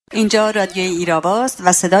اینجا رادیوی ایراواست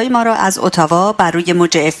و صدای ما را از اتاوا بر روی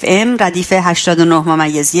موج FM ردیف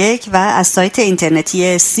 89.1 و از سایت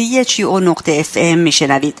اینترنتی CHUO.FM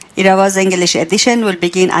میشنوید. Irava's English edition will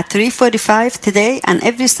begin at 3:45 today and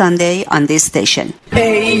every Sunday on this station. ای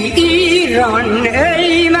ایران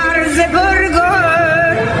ای مرز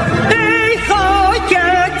پرگوهر، ای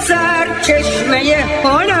خاکت سرچشمه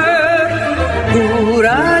هنر، دور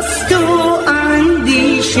از تو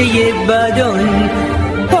اندیشه بدان،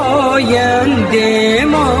 پاینده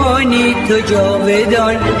مانی تو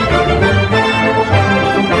جاودان.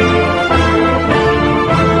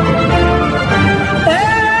 ای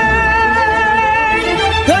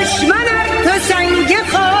دشمن تو سنگ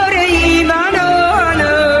خار ایمانم،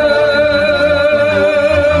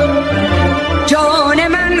 جان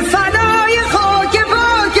من فدای خاک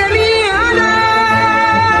پاک میهنم.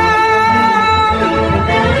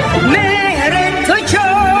 مهر تو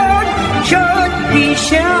چون شد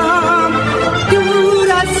پیشم، دور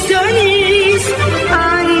از تو نیست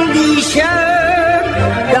اندیشم.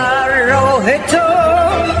 در راه تو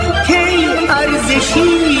کی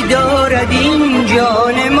ارزشی دارد این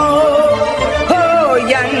جان ما،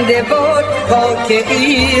 پاینده باد خاک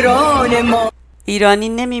ایران ما. ایرانی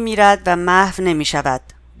نمی میرد و محو نمی شود.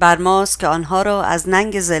 بر ماست که آنها را از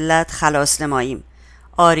ننگ ذلت خلاص نماییم.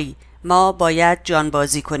 آری، ما باید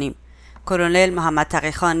جانبازی کنیم. کرنل محمد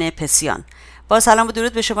تقی‌خان پسیان. با سلام و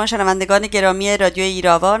درود به شما شنوندگان گرامی رادیو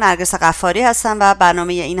ایراوا، نرگس غفاری هستم و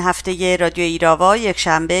برنامه این هفته رادیو ایراوا یک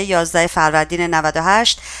شنبه 11 فروردین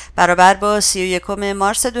 98 برابر با 31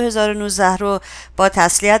 مارس 2019 رو با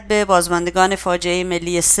تسلیت به بازماندگان فاجعه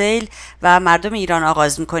ملی سیل و مردم ایران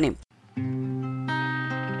آغاز می‌کنیم.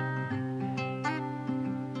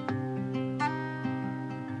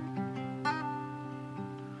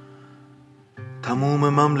 تموم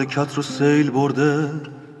مملکت رو سیل برده،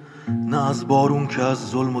 نه از بارون که از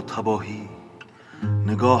ظلم و تباهی.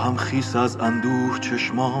 نگاهم خیس از اندوه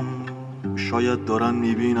چشمام، شاید دارن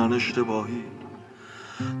میبینن اشتباهی.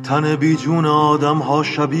 تن بی جون آدم ها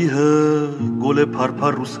شبیه گل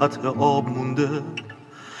پرپر رو سطح آب مونده.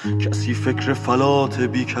 کسی فکر فلات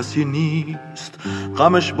بی کسی نیست،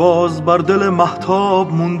 غمش باز بر دل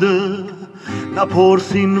مهتاب مونده.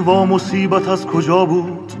 نپرسین وا مصیبت از کجا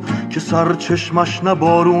بود، که سر چشمش نه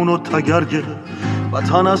بارون و تگرگه.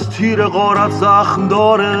 وطن از تیر غارت زخم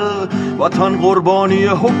داره، وطن قربانی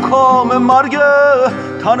حکام مرگه.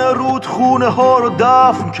 تن رود خونه ها رو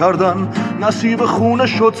دفن کردن، نصیب خونه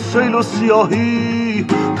شد سیل و سیاهی.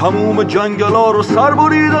 تموم جنگل ها رو سر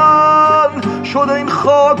بریدن، شده این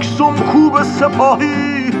خاک سمکوب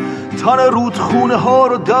سپاهی. تن رود خونه ها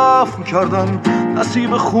رو دفن کردن،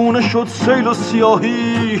 نصیب خونه شد سیل و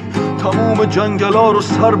سیاهی. تموم جنگل ها رو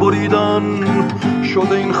سر بریدن،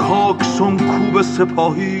 شده این خاک سمکوب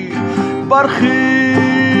سپاهی.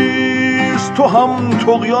 برخیز تو هم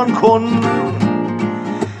طغیان کن،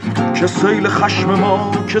 که سیل خشم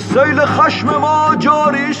ما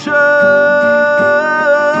جاری شه.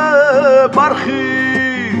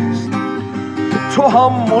 برخیز تو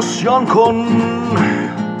هم عصیان کن،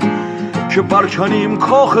 که برکنیم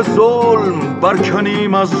کاخ ظلم،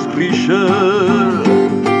 برکنیم از ریشه.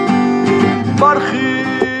 برخیز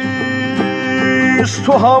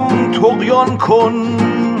تو هم طغیان کن،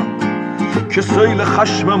 که سیل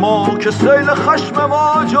خشم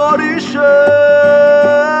ما جاری شه.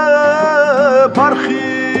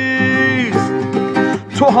 برخیز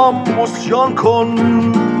تو هم عصیان کن،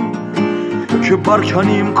 که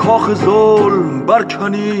برکنیم کاخ ظلم،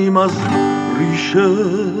 برکنیم از ریشه.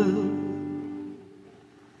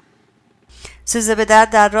 سیزده به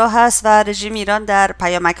در راه است و رژیم ایران در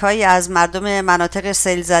پیامک‌هایی از مردم مناطق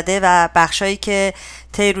سیل زده و بخشایی که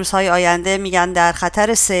طی روزهای آینده میگن در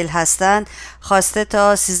خطر سیل هستند خواسته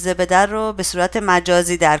تا سیزده به در رو به صورت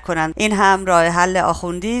مجازی در کنند. این هم راه حل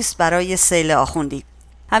آخوندی است برای سیل آخوندی.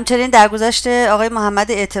 همچنین در گذشته آقای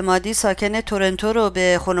محمد اعتمادی ساکن تورنتو رو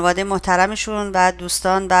به خانواده محترمشون و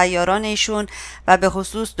دوستان و یاران ایشون و به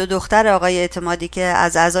خصوص دو دختر آقای اعتمادی که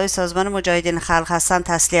از اعضای سازمان مجاهدین خلق هستن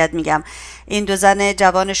تسلیت میگم. این دو زن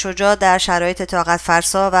جوان شجاع در شرایط طاقت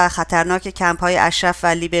فرسا و خطرناک کمپ‌های اشرف و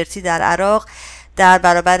لیبرتی در عراق در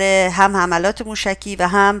برابر هم حملات موشکی و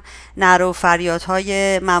هم نعره و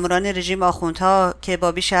فریادهای ماموران رژیم آخوندها که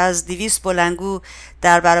با بیش از 200 بلندگو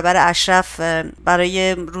در برابر اشرف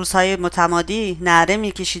برای روزهای متمادی نعره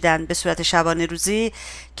میکشیدن به صورت شبانه روزی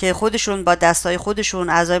که خودشون با دستای خودشون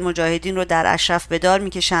اعضای مجاهدین رو در اشرف به دار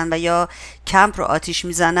میکشن و یا کمپ رو آتیش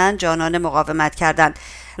میزنن، جانانه مقاومت کردند.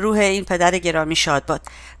 روح این پدر گرامی شاد باد.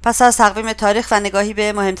 پس از تقویم تاریخ و نگاهی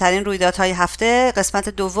به مهمترین رویدادهای هفته، قسمت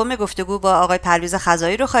دوم گفتگو با آقای پرویز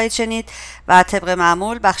خزایی رو خواهید شنید و طبق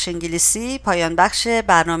معمول بخش انگلیسی پایان بخش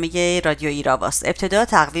برنامه رادیو ایراواست. ابتدا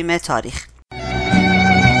تقویم تاریخ.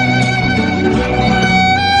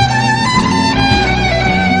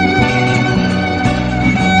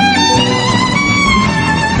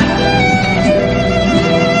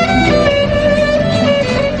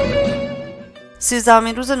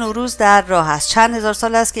 سیزدهمین روز نوروز در راه است. چند هزار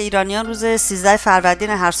سال است که ایرانیان روز 13 فروردین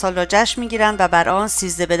هر سال را جشن می‌گیرند و بر آن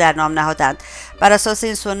 13 به در نام نهادند. بر اساس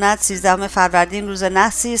این سنت 13 فروردین روز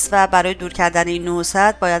نحسی است و برای دور کردن این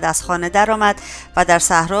نحوست باید از خانه درآمد و در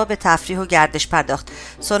صحرا به تفریح و گردش پرداخت.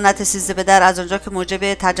 سنت 13 به در از آنجا که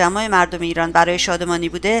موجب تجمع مردم ایران برای شادمانی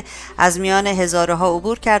بوده، از میان هزارها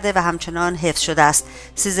عبور کرده و همچنان حفظ شده است.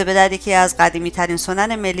 13 به در یکی از قدیمی‌ترین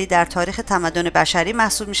سنن ملی در تاریخ تمدن بشری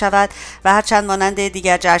محسوب می‌شود و هرچند مانند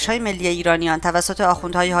دیگر جشن‌های ملی ایرانیان توسط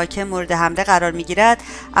آخوندهای حاکم مورد حمله قرار می‌گیرد،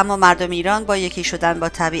 اما مردم ایران با یکی شدن با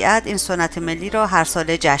طبیعت این سنت ملی را هر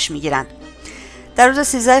ساله جشن می‌گیرند. در روز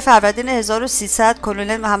 13 فروردین 1300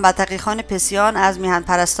 کلونل محمد تقی‌خان پسیان از میهن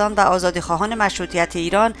پرستان و آزادیخواهان مشروطیت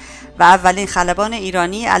ایران و اولین خلبان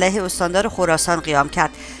ایرانی علیه استاندار خراسان قیام کرد.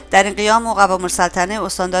 در این قیام او قوام السلطنه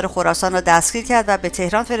استاندار خراسان را دستگیر کرد و به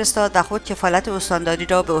تهران فرستاد و خود کفالت استانداری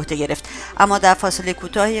را به عهده گرفت. اما در فاصله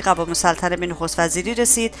کوتاهی قوام السلطنه به نخست وزیری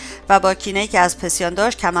رسید و با کینه‌ای که از پسیان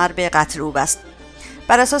داشت کمر به قتل او بست.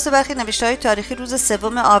 بر اساس برخی نوشته‌های تاریخی روز 3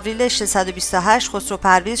 آوریل 628 خسرو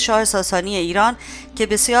پرویز شاه ساسانی ایران که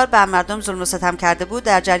بسیار بر مردم ظلم و ستم کرده بود،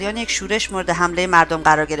 در جریان یک شورش مورد حمله مردم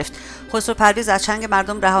قرار گرفت. خسرو پرویز از چنگ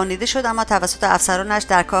مردم رهانیده شد، اما توسط افسرانش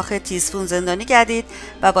در کاخ تیزفون زندانی گردید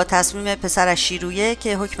و با تصمیم پسرش شیرویه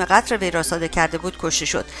که حکم قتل وی را صادر کرده بود کشته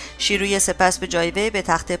شد. شیرویه سپس به جای وی به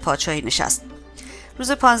تخت پادشاهی نشست.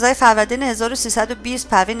 روز 15 فروردین 1320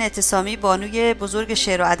 پروین اعتصامی بانوی بزرگ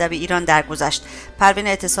شعر و ادب ایران درگذشت. پروین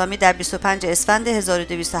اعتصامی در 25 اسفند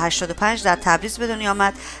 1285 در تبریز به دنیا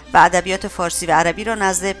آمد و ادبیات فارسی و عربی را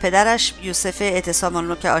نزد پدرش یوسف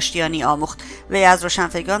اعتصام‌الملک آشتیانی آموخت. وی از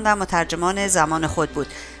روشنفکران و مترجمان زمان خود بود.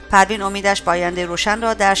 پروین امیدش با آینده روشن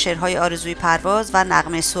را در شعرهای آرزوی پرواز و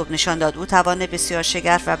نغمه صبح نشان داد. او توان بسیار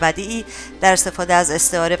شگرف و بدیعی در استفاده از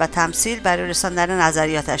استعاره و تمثیل برای رساندن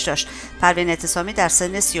نظریاتش داشت. پروین اعتصامی در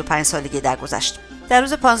سن 35 سالگی درگذشت. در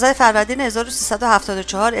روز 15 فروردین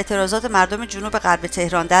 1374 اعتراضات مردم جنوب غرب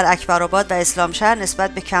تهران در اکبرآباد و اسلامشهر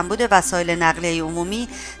نسبت به کمبود وسایل نقلیه عمومی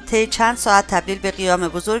طی چند ساعت تبدیل به قیام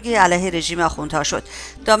بزرگی علیه رژیم آخوندها شد.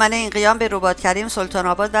 دامنه این قیام به رباط‌کریم، سلطان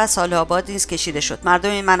آباد و صالح آباد نیز کشیده شد. مردم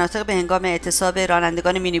این مناطق به هنگام اعتصاب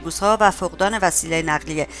رانندگان مینیبوس‌ها و فقدان وسیله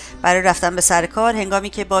نقلیه برای رفتن به سر کار، هنگامی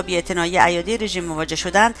که با بی‌اعتنایی ایادی رژیم مواجه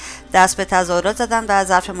شدند، دست به تظاهرات زدند و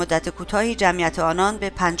ظرف مدت کوتاهی جمعیت آنان به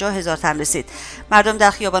 50,000 تن رسید. مردم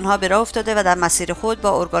در خیابان‌ها به راه افتاده و در مسیر خود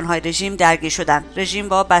با ارگان‌های رژیم درگیر شدند. رژیم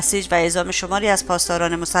با بسیج و اعزام شماری از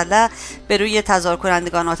پاسداران مسلح به روی تظاهر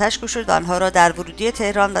کنندگان آتش گشود و آنها را در ورودی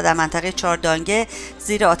تهران و در منطقه چهاردانگه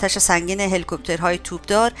زیر آتش سنگین هلیکوپترهای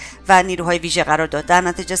توپدار و نیروهای ویژه قرار داد. در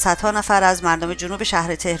نتیجه صدها نفر از مردم جنوب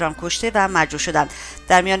شهر تهران کشته و مجروح شدند.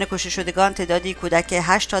 در میان کشته شدگان تعدادی کودک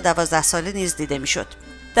 8 تا 12 ساله نیز دیده میشد.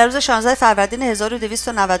 در روز 16 فروردین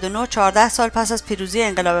 1299 14 سال پس از پیروزی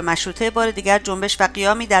انقلاب مشروطه، بار دیگر جنبش و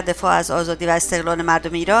قیامی در دفاع از آزادی و استقلال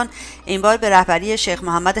مردم ایران این بار به رهبری شیخ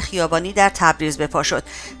محمد خیابانی در تبریز به پا شد.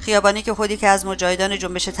 خیابانی که خودی که از مجاهدان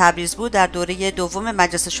جنبش تبریز بود، در دوره دوم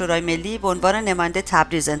مجلس شورای ملی به عنوان نماینده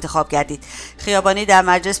تبریز انتخاب گردید. خیابانی در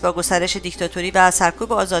مجلس با گسترش دیکتاتوری و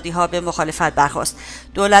سرکوب آزادی‌ها به مخالفت برخاست.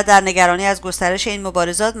 دولت در نگرانی از گسترش این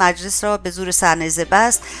مبارزات مجلس را به زور سرنیزه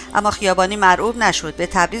بست، اما خیابانی مرعوب نشد.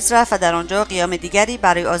 به تبریز رفت و در آنجا قیام دیگری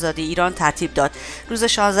برای آزادی ایران ترتیب داد. روز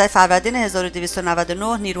 16 فروردین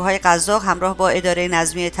 1299 نیروهای قزاق همراه با اداره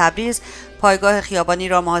نظامی تبریز پایگاه خیابانی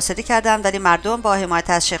را محاصره کردند، ولی مردم با حمایت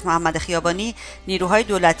از شیخ محمد خیابانی نیروهای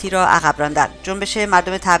دولتی را عقب راندند. جنبش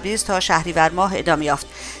مردم تبریز تا شهریور ماه ادامه یافت.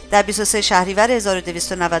 در 23 شهریور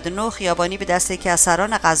 1299 خیابانی به دست یکی از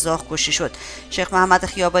سران قزاق کشته شد. شیخ محمد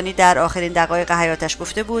خیابانی در آخرین دقایق حیاتش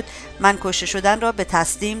گفته بود: من کشته شدن را به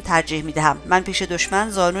تسلیم ترجیح می‌دهم. من پیش دشمن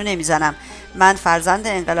زانو نمیزنم. من فرزند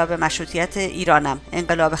انقلاب مشروطیت ایرانم.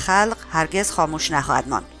 انقلاب خلق هرگز خاموش نخواهد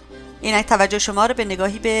ماند. اینک توجه شما را به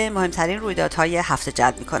نگاهی به مهمترین رویدادهای هفته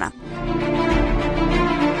جلب می‌کنم.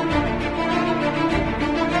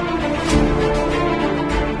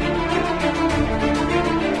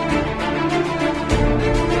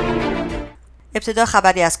 ابتدا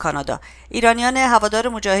خبری از کانادا. ایرانیان هوادار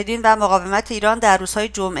مجاهدین و مقاومت ایران در روزهای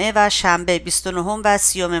جمعه و شنبه 29 و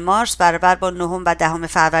 30 مارس برابر با 9 و 10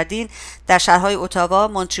 فروردین در شهرهای اتاوا،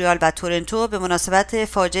 مونتریال و تورنتو به مناسبت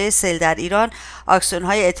فاجعه سیل در ایران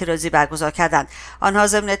آکسیون‌های اعتراضی برگزار کردند. آنها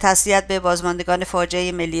ضمن تسلیت به بازماندگان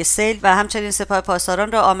فاجعه ملی سیل و همچنین سپاه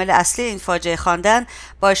پاسداران را عامل اصلی این فاجعه خواندند.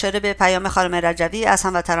 با اشاره به پیام خانم رجوی از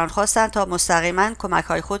هموطنان خواستند تا مستقیما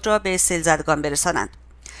کمک‌های خود را به سیل زدگان برسانند.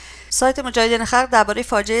 سایت مجاهدین خلق درباره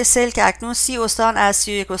فاجعه سیل که اکنون 30 استان از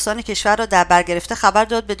 31 استان کشور را در بر گرفته خبر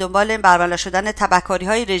داد به دنبال برملا شدن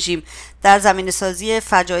تبهکاری‌های رژیم در زمینه‌سازی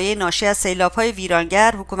فجایع ناشی از سیلاب‌های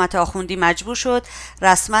ویرانگر، حکومت آخوندی مجبور شد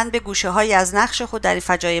رسما به گوشه‌هایی از نقش خود در این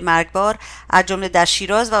فجایع مرگبار از جمله در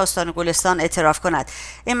شیراز و استان گلستان اعتراف کند.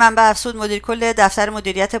 این منبع افزود مدیر کل دفتر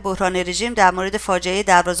مدیریت بحران رژیم در مورد فاجعه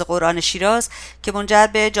دروازه قرآن شیراز که منجر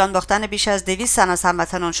به جان باختن بیش از 200 تن از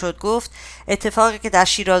هموطنان شد گفت اتفاقی که در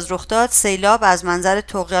شیراز رخ داد سیلاب از منظر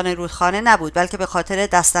طغیان رودخانه نبود، بلکه به خاطر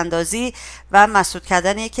دستاندازی و مسدود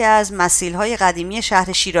کردن یکی از مسیل‌های قدیمی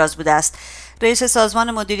شهر شیراز بوده است. رئیس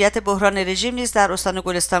سازمان مدیریت بحران رژیم نیز در استان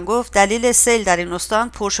گلستان گفت دلیل سیل در این استان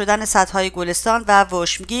پر شدن سدهای گلستان و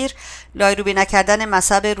وشمگیر، لایروبی نکردن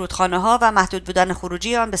مصب رودخانه‌ها و محدود بودن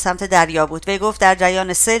خروجی آن به سمت دریا بود. وی گفت در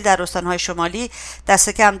جریان سیل در استان‌های شمالی دست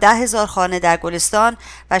کم 10,000 خانه در گلستان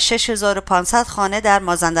و 6,500 خانه در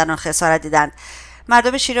مازندران خسارت دیدند.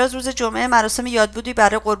 مردم شیراز روز جمعه مراسم یادبودی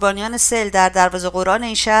برای قربانیان سیل در دروازه قرآن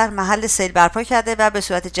این شهر محل سیل برپا کرده و به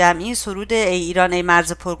صورت جمعی سرود ای ایران ای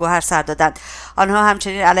مرز پرگوهر سر دادند. آنها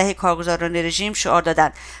همچنین علیه کارگزاران رژیم شعار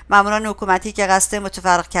دادند. ماموران حکومتی که قصد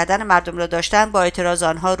متفرق کردن مردم را داشتند با اعتراض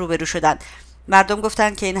آنها روبرو شدند. مردم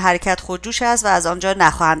گفتند که این حرکت خودجوش است و از آنجا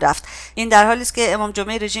نخواهند رفت. این در حالی است که امام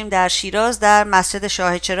جمعه رژیم در شیراز در مسجد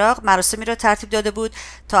شاه چراغ مراسمی را ترتیب داده بود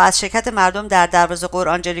تا از شرکت مردم در دروازه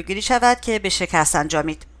قرآن جلوگیری شود که به شکست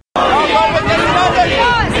انجامید.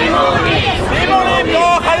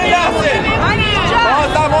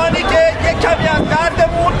 زمانی که یک کمی از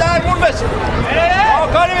دردمون درمون بشه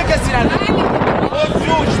کاری به کسی نداریم،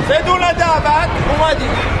 خودجوش بدون دعوت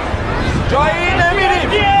اومدیم، جایی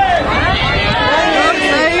نمیریم.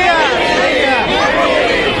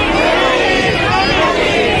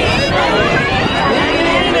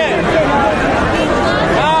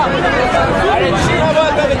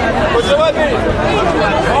 کجا باید بریم؟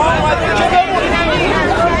 آمدیم که بمونیم.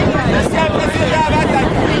 کسی هم کسی دعوت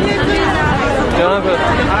نکنیم. جناب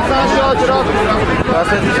حسن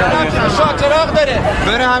شاچراغ داره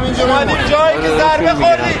بره همینجا. اومدیم جایی که ضربه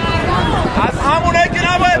خوردیم از همونه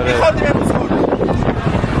که نباید میخوردیم امروز خوردیم.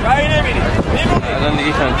 جایی نمیریم، میمونیم. الان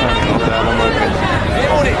دیگه کم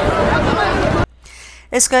میمونیم.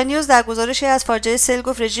 اسکای نیوز در گزارشی از فاجعه سیل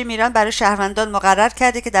گفت رژیم ایران برای شهروندان مقرر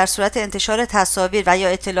کرده که در صورت انتشار تصاویر و یا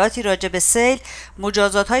اطلاعاتی راجع به سیل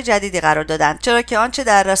مجازات‌های جدیدی قرار دادند، چرا که آنچه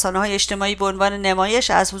در رسانه‌های اجتماعی به عنوان نمایش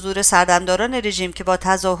از حضور سردمداران رژیم که با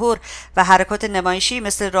تظاهر و حرکات نمایشی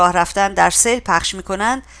مثل راه رفتن در سیل پخش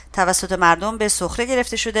می‌کنند توسط مردم به سخره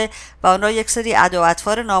گرفته شده و آن را یک سری ادا و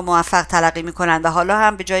اطوار ناموفق تلقی می‌کنند و حالا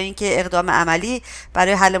هم به جای اینکه اقدام عملی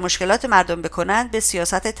برای حل مشکلات مردم بکنند به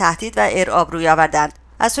سیاست تهدید و ارعاب روی آوردند.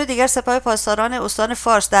 از سوی دیگر سپاه پاسداران استان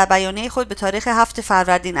فارس در بیانیه خود به تاریخ 7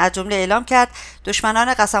 فروردین از جمله اعلام کرد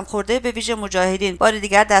دشمنان قسم خورده به ویژه مجاهدین بار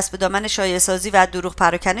دیگر دست به دامن شایع‌سازی و دروغ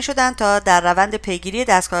پراکنی شدند تا در روند پیگیری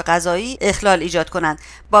دستگاه قضایی اخلال ایجاد کنند.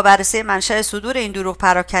 با بررسی منشأ صدور این دروغ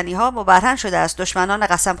پراکنی‌ها مبرهن شده است دشمنان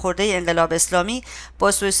قسم خورده انقلاب اسلامی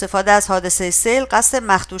با سوء استفاده از حادثه سیل قصد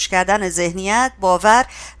مخدوش کردن ذهنیت، باور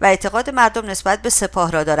و اعتقاد مردم نسبت به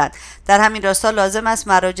سپاه را دارند. در همین راستا لازم است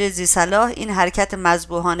مراجع ذی‌صلاح این حرکت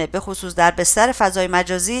مذبوحانه به خصوص در بستر فضای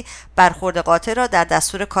مجازی برخورد قاطع را در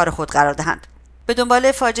دستور کار خود قرار دهند. به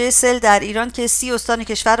دنبال فاجعه سیل در ایران که 30 استان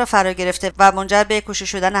کشور را فرا گرفته و منجر به کشته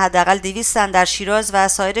شدن حداقل 200 تن در شیراز و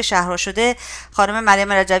سایر شهرها شده، خانم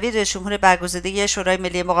مریم رجوی رئیس جمهور برگزیده شورای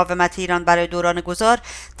ملی مقاومت ایران برای دوران گذار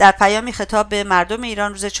در پیامی خطاب به مردم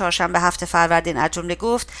ایران روز چهارشنبه 7 فروردین از جمله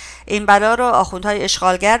گفت این بلا را آخوندهای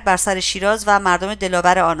اشغالگر بر سر شیراز و مردم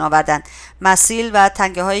دلاور آن آوردند. مسیل و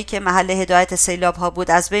تنگه هایی که محل هدایت سیلاب ها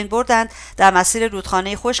بود از بین بردند. در مسیر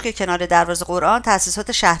رودخانه خشک کنار دروازه قرآن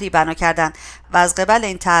تأسیسات شهری بنا کردند و از قبل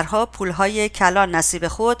این طرح‌ها پول‌های کلان نصیب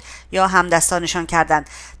خود یا همدستانشان کردند.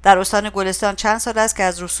 در استان گلستان چند سال است که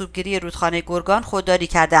از رسوبگیری رودخانه گرگان خودداری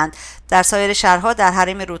کردند. در سایر شهرها در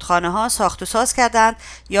حریم رودخانه‌ها ساخت و ساز کردند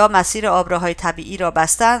یا مسیر آبراهای طبیعی را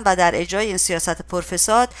بستند و در اجرای این سیاست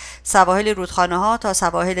پرفساد سواحل رودخانه‌ها تا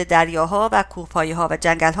سواحل دریاها و کوهپایه‌ها و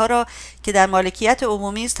جنگل‌ها را که در مالکیت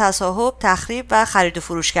عمومی است تصاحب، تخریب و خرید و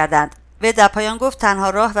فروش کردند. و در پایان گفت تنها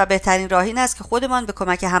راه و بهترین راه این است که خودمان به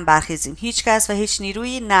کمک هم برخیزیم. هیچ کس و هیچ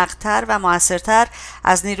نیرویی نقدتر و موثرتر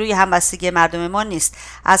از نیروی همبستگی مردم ما نیست.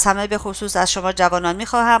 از همه به خصوص از شما جوانان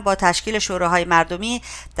می‌خواهم با تشکیل شوراهای مردمی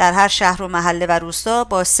در هر شهر و محله و روستا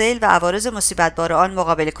با سیل و عوارض مصیبت‌بار آن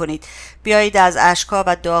مقابله کنید. بیایید از اشک‌ها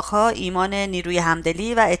و داغ‌ها ایمان نیروی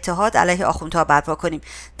همدلی و اتحاد علیه آخوندها برپا کنیم.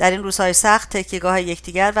 در این روزهای سخت تکیه‌گاه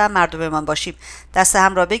یکدیگر و مردممان باشیم. دست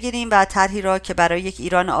هم را بگیریم و طرحی را که برای یک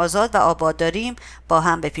ایران آزاد و آباد داریم با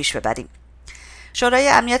هم به پیش ببریم. شورای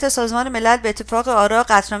امنیت سازمان ملل به اتفاق آرا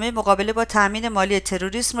قطعنامه مقابله با تامین مالی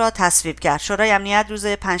تروریسم را تصویب کرد. شورای امنیت روز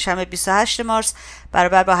پنجشنبه 28 مارس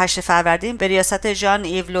برابر با 8 فروردین به ریاست ژان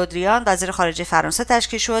ایو لودریان وزیر خارجه فرانسه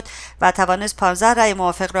تشکیل شد و توانست 15 رأی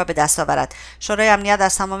موافق را به دست آورد. شورای امنیت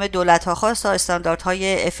از تمام دولت‌ها خواست تا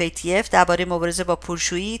استانداردهای FATF درباره مبارزه با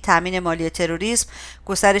پولشویی، تامین مالی تروریسم،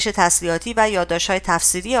 گسترش تسلیحاتی و یادداشت‌های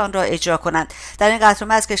تفسیری آن را اجرا کنند. در این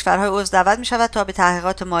قطعنامه از کشورهای عضو دعوت می‌شود تا به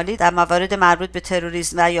تحقیقات مالی در موارد مربوط به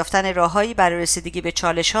تروریسم و یافتن راههایی برای رسیدگی به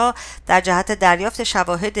چالش‌ها در جهت دریافت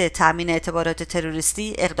شواهد تامین اعتبارات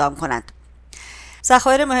تروریستی اقدام کنند.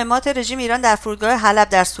 ذخایر مهمات رژیم ایران در فرودگاه حلب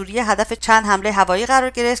در سوریه هدف چند حمله هوایی قرار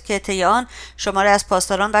گرفت که طی آن شماری از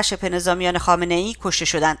پاسداران و شبه نظامیان خامنه‌ای کشته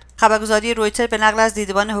شدند. خبرگزاری رویتر به نقل از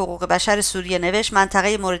دیدبان حقوق بشر سوریه نوشت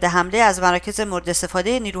منطقه مورد حمله از مراکز مورد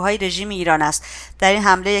استفاده نیروهای رژیم ایران است. در این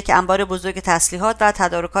حمله یک انبار بزرگ تسلیحات و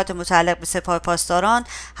تدارکات متعلق به سپاه پاسداران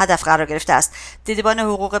هدف قرار گرفته است. دیدبان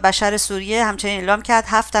حقوق بشر سوریه همچنین اعلام کرد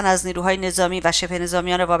 7 تن از نیروهای نظامی و شبه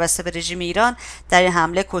نظامیان وابسته به رژیم ایران در این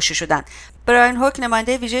حمله کشته شدند. براین هوک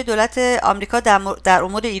نماینده ویژه دولت آمریکا در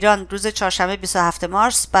امور ایران روز چهارشنبه 27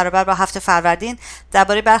 مارس برابر با 7 فروردین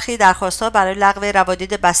درباره برخی درخواست‌ها برای لغو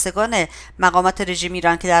روادید بستگان مقامات رژیم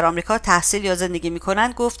ایران که در آمریکا تحصیل یا زندگی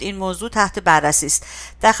می‌کنند گفت این موضوع تحت بررسی است.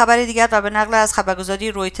 در خبر دیگر و به نقل از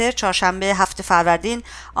خبرگزاری رویتر چهارشنبه 7 فروردین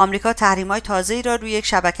آمریکا تحریم‌های تازه‌ای را روی یک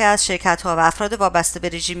شبکه از شرکت‌ها و افراد وابسته به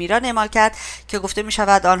رژیم ایران اعمال کرد که گفته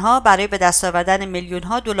می‌شود آنها برای به دست آوردن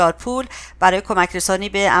میلیون‌ها دلار پول برای کمک‌رسانی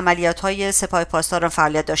به عملیات‌های سپاه پاسداران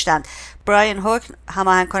فعالیت داشتند. براین هوک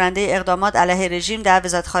هماهنگ کننده اقدامات علیه رژیم در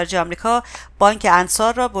وزارت خارجه آمریکا بانک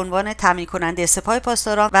انصار را به عنوان تامین کننده سپاه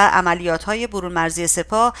پاسداران و عملیات‌های برون مرزی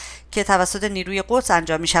سپاه که توسط نیروی قدس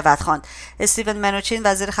انجام می‌شود خواند. استیون منوچین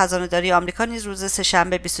وزیر خزانه‌داری آمریکا نیز روز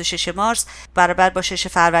سه‌شنبه 26 مارس برابر با 6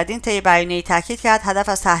 فروردین طی بیانیه‌ای تاکید کرد هدف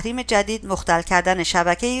از تحریم جدید مختل کردن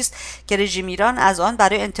شبکه‌ای است که رژیم ایران از آن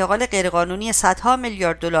برای انتقال غیرقانونی صدها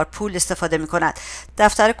میلیارد دلار پول استفاده می‌کند.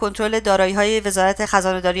 دفتر کنترل دارایی‌های وزارت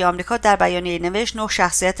خزانه‌داری آمریکا در بیانیه نوشت 9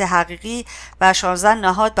 شخصیت حقیقی و 16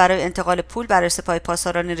 نهاد برای انتقال پول برای سپاه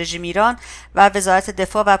پاسداران رژیم ایران و وزارت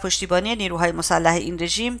دفاع و پشتیبانی نیروهای مسلح این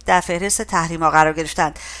رژیم در فهرست تحریم‌ها قرار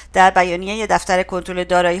گرفتند. در بیانیه دفتر کنترل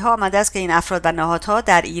دارایی‌ها آمده است که این افراد و نهادها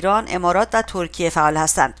در ایران، امارات و ترکیه فعال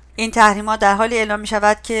هستند. این تحریم‌ها در حالی اعلام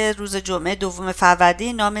می‌شود که روز جمعه دوم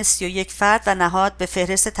فروردین نام 31 فرد و نهاد به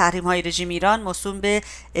فهرست تحریم‌های رژیم ایران موسوم به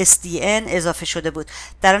SDN اضافه شده بود.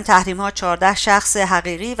 در این تحریم‌ها 14 شخص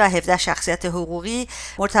حقیقی و 17 شخصیت حقوقی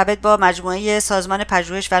مرتبط با مجموعه سازمان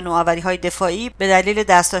پژوهش و نوآوری‌های دفاعی به دلیل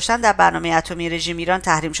دست داشتن در برنامه اتمی رژیم ایران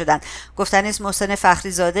تحریم شدند. گفتنی است محسن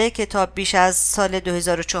فخریزاده که تا بیش از سال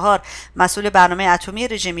 2004 مسئول برنامه اتمی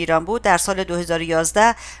رژیم ایران بود، در سال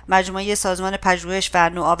 2011 مجموعه سازمان پژوهش و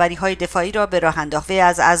نوآوری‌های دفاعی را به راه انداخت. وی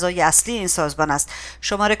از اعضای اصلی این سازمان است.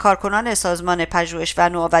 شمار کارکنان سازمان پژوهش و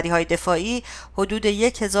نوآوری‌های دفاعی حدود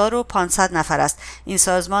 1500 نفر است. این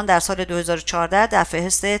سازمان در سال 2014 در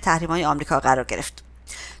فهرست تحریم‌های آمریکا قرار گرفت.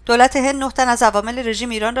 دولت هند 9 تن از عوامل رژیم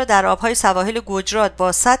ایران را در آبهای سواحل گجرات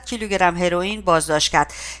با 100 کیلوگرم هروئین بازداشت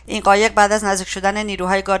کرد. این قایق بعد از نزدیک شدن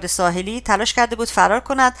نیروهای گارد ساحلی تلاش کرده بود فرار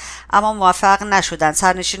کند اما موفق نشدند.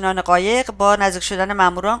 سرنشینان قایق با نزدیک شدن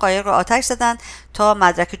ماموران قایق را آتش زدند تا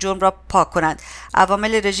مدرک جرم را پاک کنند.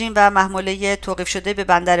 عوامل رژیم و محموله توقیف شده به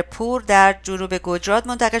بندر پور در جنوب گجرات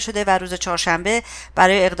منتقل شده و روز چهارشنبه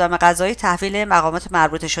برای اقدام قضایی تحویل مقامات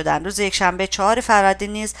مربوطه شدند. روز یکشنبه 4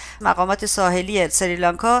 فروردین نیز مقامات ساحلی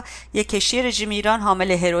سریلانکا یک کشتی رژیم ایران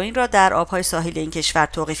حامل هروئین را در آبهای ساحلی این کشور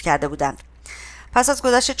توقیف کرده بودند. پس از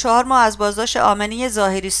گذشت 4 ماه از بازداشت آمنی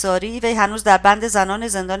ظاهری ساری، وی هنوز در بند زنان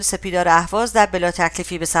زندان سپیدار اهواز در بلا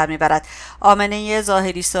تکلیفی به سر میبرد. آمنی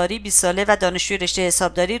ظاهری ساری 20 ساله و دانشجوی رشته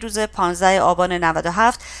حسابداری روز 15 آبان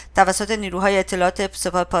 97 توسط نیروهای اطلاعات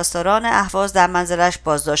سپاه پاسداران اهواز در منزلش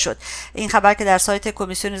بازداشت شد. این خبر که در سایت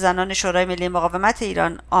کمیسیون زنان شورای ملی مقاومت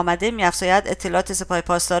ایران آمده می‌افزاید اطلاعات سپاه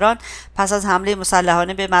پاسداران پس از حمله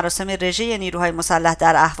مسلحانه به مراسم رژه نیروهای مسلح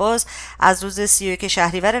در اهواز از روز 31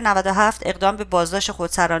 شهریور 97 اقدام به بازداشت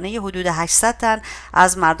خودسرانه حدود 800 تن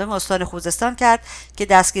از مردم استان خوزستان کرد که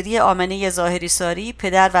دستگیری آمنه ظاهری ساری،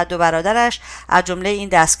 پدر و 2 برادرش از جمله این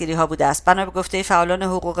دستگیری ها بوده است. بنا به گفته فعالان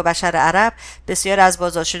حقوق بشر عرب، بسیار از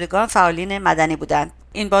بازداشتشدگان فعالین مدنی بودند.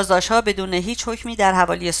 این بازداشت‌ها بدون هیچ حکمی در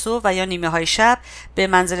حوالی صبح و یا نیمه‌های شب به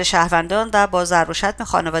منزل شهروندان و با ضرب و شتم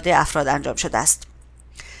خانواده افراد انجام شده است.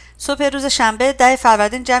 صبح روز شنبه 10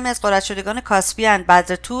 فروردین جمعی از غارت‌شدگان کاسپیان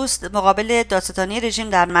بدر توست مقابل دادستانی رژیم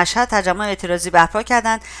در مشهد تجمع اعتراضی برپا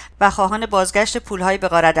کردند و خواهان بازگشت پول‌های به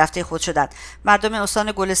غارت رفته خود شدند. مردم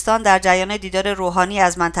استان گلستان در جریان دیدار روحانی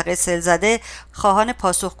از منطقه سیلزده خواهان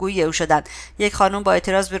پاسخگویی او شدند. یک خانم با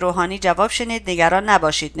اعتراض به روحانی جواب شنید: نگران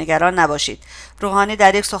نباشید، نگران نباشید. روحانی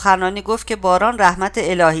در یک سخنرانی گفت که باران رحمت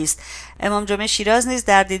الهی است. امام جمعه شیراز نیز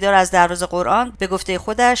در دیدار از دروازه قرآن به گفته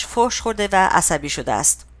خودش فحش خورده و عصبی شده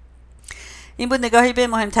است. این بود نگاهی به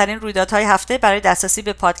مهمترین رویدادهای هفته. برای دسترسی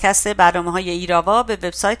به پادکست برنامه‌های ایراوا به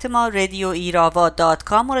وبسایت ما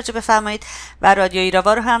radioirava.com مراجعه بفرمایید و رادیو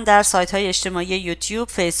ایراوا رو هم در سایت‌های اجتماعی یوتیوب،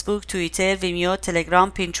 فیسبوک، توییتر، ویمیو،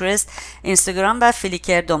 تلگرام، پینترست، اینستاگرام و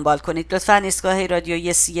فلیکر دنبال کنید. لطفاً ایستگاه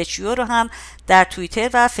رادیویی CHU رو هم در توییتر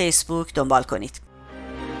و فیسبوک دنبال کنید.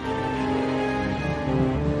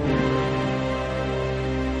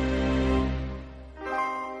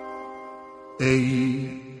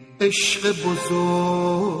 ای عشق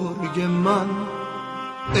بزرگ من،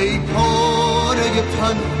 ای پاره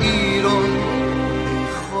تن ایران، ای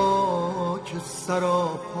خاک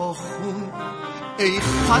سراپا خون، ای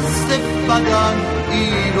خسته بدن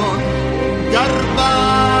ایران، گر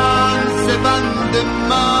بند ز بند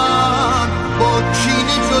من با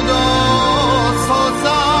کینه جدا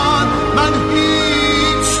سازن، من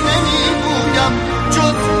هیچ نمیگویم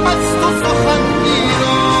جز از تو سخن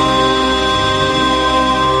ایران.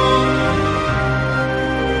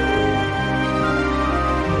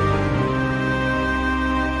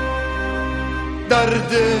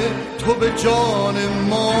 درد تو به جان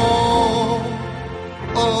ما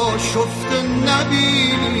آشفته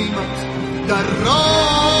نبینیمت، در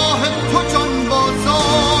راه تو جان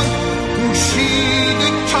بازان پوشیده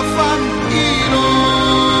کفن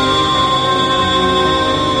ایران.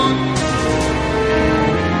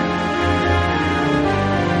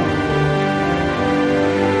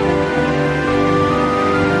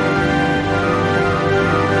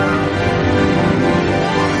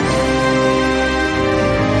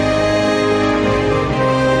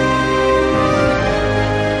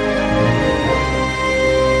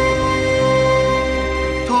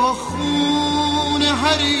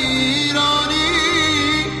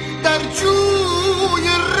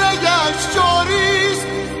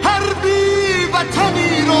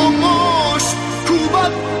 وطنی را مشت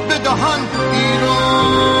کوبد به دهن ایران.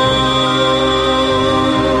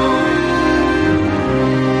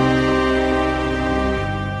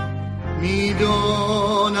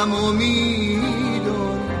 میدانم و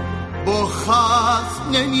میدانم با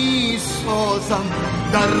خصم نمی سازم،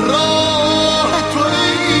 در راه تو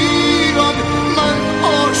ایران من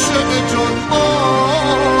عاشق جان بازم.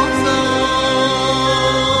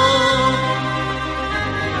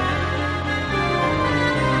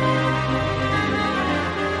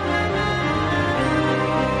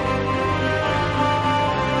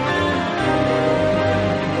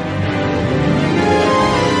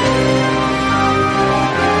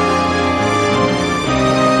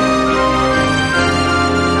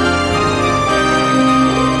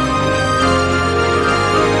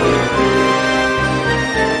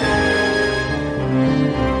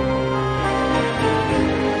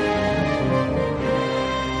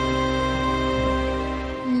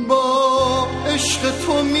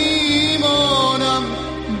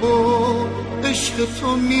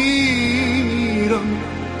 تو میمیرم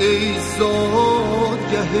ای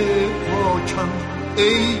زادگه پاکم،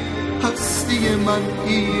 ای هستی من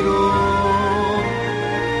ایران.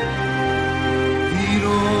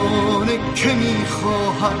 ایران که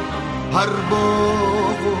میخواهد هر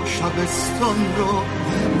باغ و شبستان را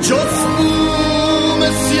جز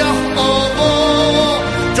بوم سیاه آوا،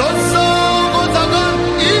 جز زاغ و زغن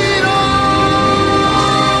ایران.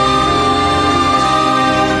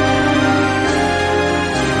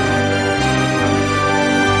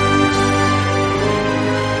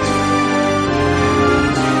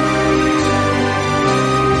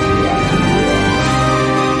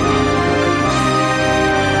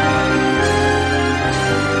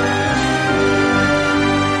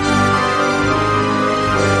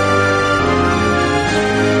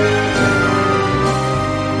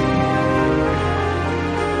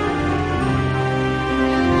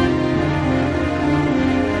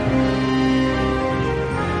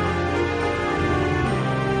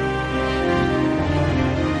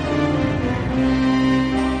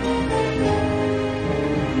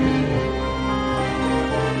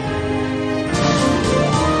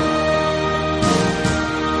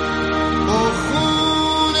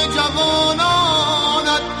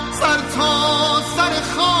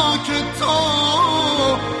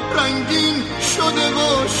 رنگین شده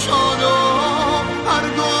و شادا هر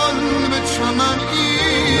گل به چمن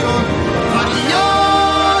ایران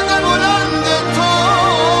فریاد بلند تو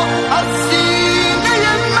از سینه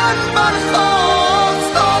من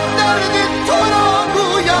برخاست تا درد تو را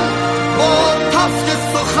گویم با تفت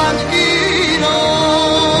سخن ایران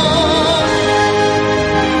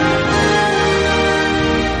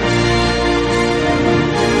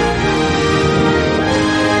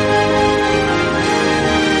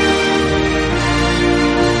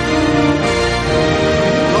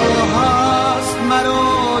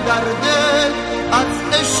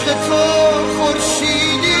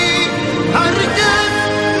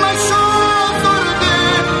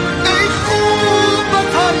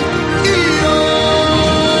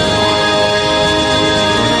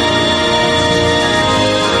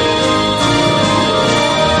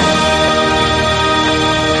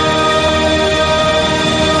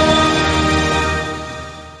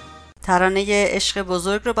ترانه عشق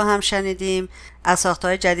بزرگ رو با هم شنیدیم از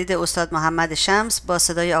ساخته‌های جدید استاد محمد شمس با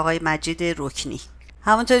صدای آقای مجید رکنی.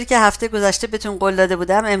 همونطوری که هفته گذشته بهتون قول داده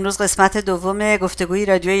بودم، امروز قسمت دوم گفتگوی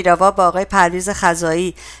رادیو ایراوا با آقای پرویز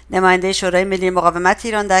خزایی، نماینده شورای ملی مقاومت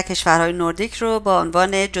ایران در کشورهای نوردیک رو با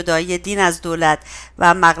عنوان جدایی دین از دولت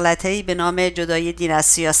و مغلطه‌ای به نام جدایی دین از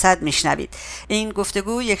سیاست میشنوید. این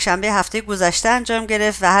گفتگو یک شنبه هفته گذشته انجام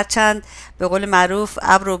گرفت و هرچند به قول معروف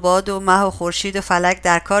ابر و باد و مه و خورشید و فلک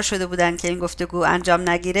در کار شده بودند که این گفتگو انجام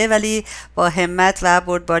نگیره، ولی با همت و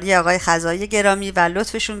بردباری آقای خزایی گرامی و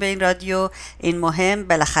لطفشون به این رادیو این مهم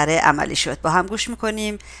بالاخره عملی شد. با هم گوش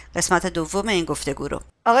میکنیم قسمت دوم این گفتگو رو.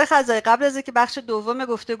 آقای خزایی، قبل از اینکه بخش دوم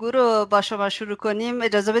گفتگو رو با شما شروع کنیم،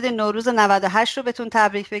 اجازه بدید نوروز 98 رو بهتون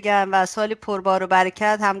تبریک بگم و سالی پربار و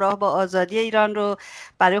برکت همراه با آزادی ایران رو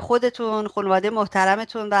برای خودتون، خانواده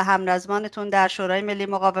محترمتون و همرزمانتون در شورای ملی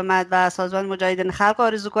مقاومت و سازمان مجاهدین خلق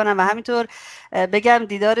آرزو کنم و همینطور بگم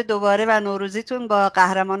دیدار دوباره و نوروزیتون با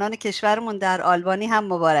قهرمانان کشورمون در آلبانی هم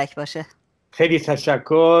مبارک باشه. خیلی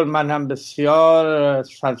تشکر. من هم بسیار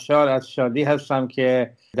سرشار از شادی هستم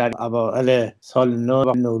که در اوایل سال نو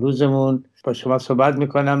و نوروزمون با شما صحبت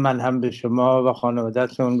میکنم. من هم به شما و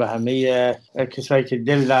خانواده‌تون و همه کسایی که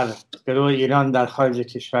دل در گروه ایران در خارج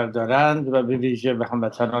کشور دارند و به ویژه به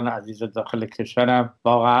هموطنان عزیز داخل کشورم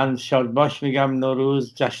واقعا شادباش میگم.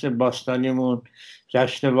 نوروز جشن باستانیمون،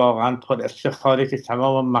 جشن واقعا پر افتخاری که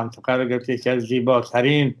تمام منطقه رو گرفت. یکی از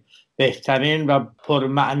زیباترین، بهترین و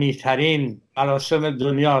پرمعنی ترین مراسم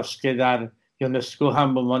دنیاست که در یونسکو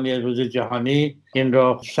هم به عنوان روز جهانی این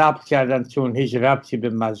رو ثبت کردن، چون هیچ ربطی به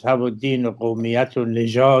مذهب و دین و قومیت و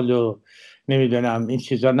نژاد و نمیدونم این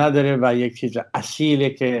چیزا نداره و یک چیز اصیله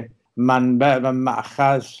که منبع و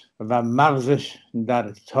مأخذ و مغزش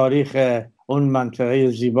در تاریخ اون منطقه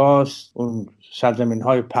زیباست، اون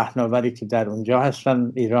سرزمین‌های پهناوری که در اونجا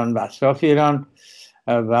هستن، ایران و اطراف ایران.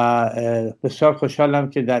 و بسیار خوشحالم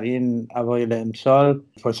که در این اوایل امسال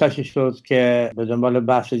فرصتی شد که به دنبال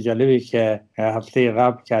بحث جالبی که هفته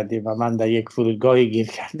قبل کردیم و من در یک فرودگاهی گیر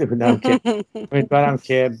کرده بودم که امیدوارم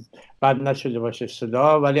که بد نشده باشه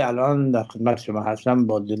صدا، ولی الان در خدمت شما هستم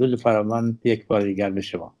با درود فراوان یک بار دیگر به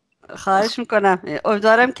شما. خواهش میکنم.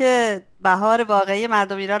 امیدوارم که بهار واقعی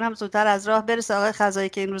مردم ایران هم زودتر از راه برسه. آقای خزایی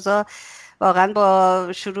که این روزا واقعا با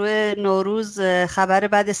شروع نوروز خبر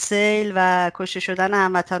بد سیل و کشته شدن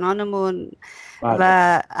هموطنانمون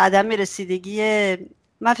و عدم رسیدگی،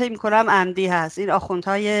 من فکر میکنم عمدی هست، این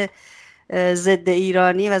آخوندهای ضد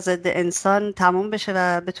ایرانی و ضد انسان تموم بشه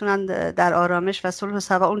و بتونن در آرامش و صلح و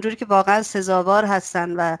صفا اونجوری که واقعا سزاوار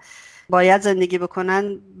هستن و باید زندگی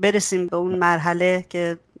بکنن برسیم به اون مرحله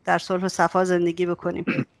که در صلح و صفا زندگی بکنیم.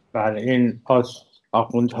 بله، این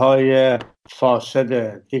آخوندهای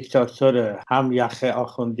فاسد دیکتاتور، هم یخ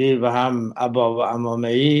آخوندی و هم عبا و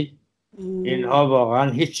عمامه‌ای، اینها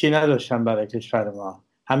واقعا هیچی نداشتن برای کشور ما.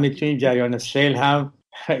 همین تو این جریان سیل هم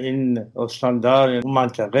این استاندار اون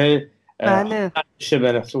منطقه نمیشه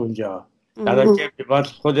برفت اونجا، در حالی که باید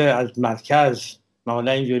خود از مرکز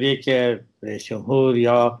معمولا اینجوریه که رئیس جمهور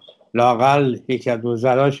یا لااقل یکی از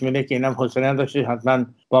وزراش میگه که اینم حوصله نداشته حتما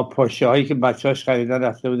با پاشه هایی که بچه‌اش خریدن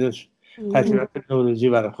رفته بودش تعطیلات نوروزی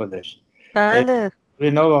برای خودش. بله،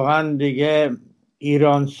 اینا واقعا دیگه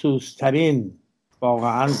ایران سوزترین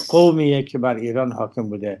واقعا قومیه که بر ایران حاکم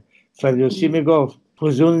بوده. فردوسی میگفت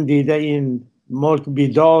فزون دیده این ملک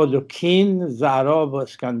بیداد و کین، زهرا و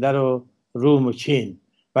اسکندر و روم و چین.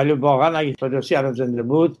 ولی واقعا اگه فردوسی الان زنده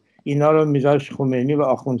بود اینا رو میذاشت، خمینی و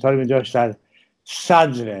آخوندها رو میذاشت در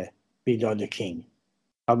صدر بیداد و کین.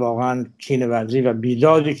 و واقعا کینه ورزی و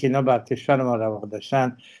بیدادی که اینا بر کشور ما روا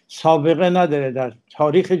داشتن سابقه نداره در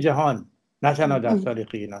تاریخ جهان، نه تنها در تاریخ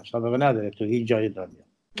ایران، سابقه نداره تو هیچ جای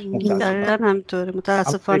دنیا. دقیقا همینطوره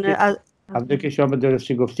متاسفانه. همونطور که شما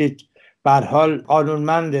درستی گفتید به هر حال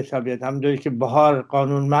قانونمند طبیعت، همونطوری که بهار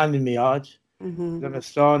قانونمند میاد،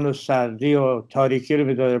 زمستان و سردی و تاریکی رو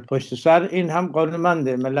میذاره پشت سر، این هم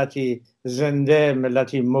قانونمنده. ملتی زنده،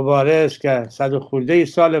 ملتی مبارز که 100 خورده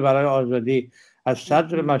سال برای آزادی از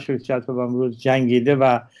صدر مشروطیت و امروز جنگیده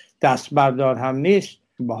و دست بردار هم نیست،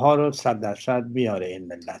 بهار رو 100% بیاره این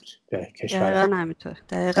ملت به کشور.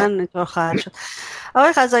 دقیقاً اینطور خواهد شد.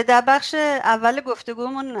 آقای خزایی، در بخش اول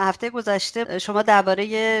گفتگومون هفته گذشته شما درباره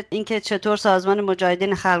اینکه چطور سازمان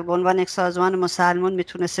مجاهدین خلق به عنوان یک سازمان مسلمان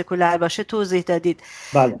میتونه سکولار باشه توضیح دادید.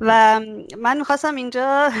 بله. و من میخواستم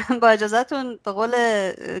اینجا با اجازهتون به قول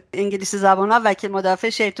انگلیسی زبان ها وکیل مدافع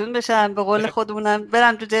شیطون بشم، به قول خودمونم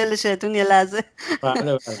برم تو جلد شیطون یه لحظه.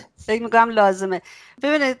 بله. فکر میکنم لازمه.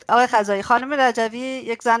 ببینید آقای خزایی، خانم رجوی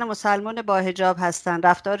یک زن مسلمان با حجاب هستن،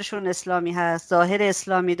 رفتارشون اسلامی هست، ظاهر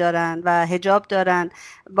اسلامی دارن و حجاب دارن،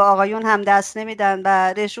 با آقایون هم دست نمیدن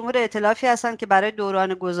و رئیس جمهور ائتلافی هستن که برای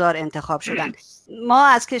دوران گذار انتخاب شدن. ما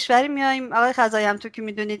از کشوری میایم آقای خزایی، هم تو که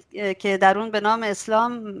میدونید که در اون به نام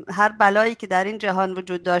اسلام هر بلایی که در این جهان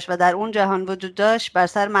وجود داشت و در اون جهان وجود داشت بر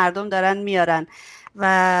سر مردم دارن میارن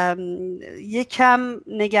و یک کم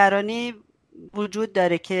نگرانی وجود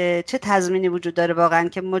داره که چه تضمینی وجود داره واقعا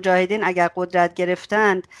که مجاهدین اگر قدرت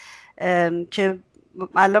گرفتند که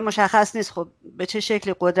الان مشخص نیست خب به چه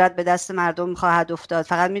شکلی قدرت به دست مردم خواهد افتاد.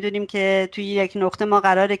 فقط میدونیم که توی یک نقطه ما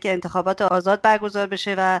قراره که انتخابات آزاد برگزار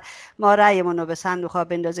بشه و ما رأیمون رو به صندوق‌ها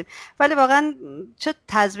بندازیم، ولی واقعا چه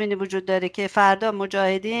تضمینی وجود داره که فردا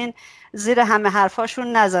مجاهدین زیر همه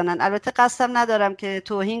حرفاشون نزنن؟ البته قصدم ندارم که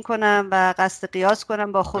توهین کنم و قصد قیاس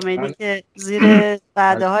کنم با خمینی که زیر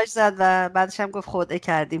وعده‌هاش زد و بعدش هم گفت خودعه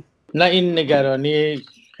کردیم. نه، این نگرانی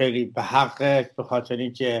خیلی به حقه، به خاطر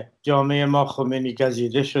اینکه جامعه ما خمینی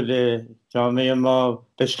گزیده شده، جامعه ما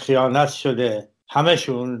بهش خیانت شده.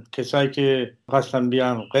 همشون کسایی که خواستن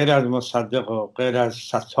بیان غیر از مصدق و غیر از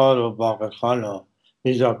ستار و باقرخان و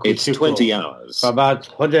میرزا کوچیک و بعد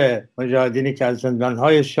خود مجاهدینی که از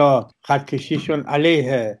زندانهای شاه خط کشیشون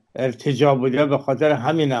علیه ارتجاع بوده، به خاطر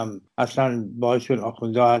همینم اصلا باهاشون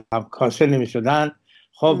آخوندها هم کاسه نمیشدن.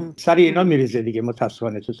 خب سر اینا میریزه دیگه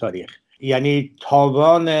متاسفانه تو تاریخ. یعنی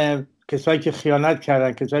تاوان کسایی که خیانت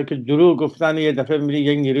کردن، کسایی که دروغ گفتن، یه دفعه میری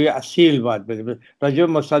یک نیروی اصیل باید بده. راجع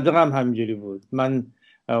به مصدق هم همینجوری بود. من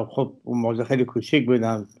خب اون موضوع خیلی کوچیک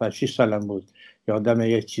بودم و 6 سالم بود، یادم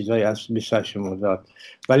یه چیزایی از 28 مرداد،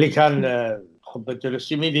 ولی کن خب به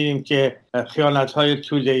درستی میدیدیم که خیانت‌های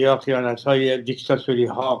توده یا خیانت‌های دیکتاتوری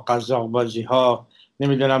ها، قزاق‌بازی ها،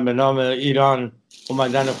 نمیدونم به نام ایران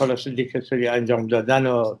اومدن و خلاص دیکتاتوری انجام دادن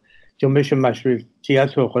و جنبش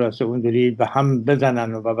مشروطیت و خلاصه اونجوری به هم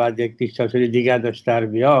بزنن و بعد یک دیکتاتوری دیگر داشت در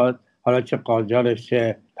بیاد، حالا چه قاجارش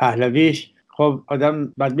چه پهلویش، خب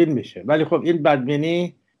آدم بدبین میشه. ولی خب این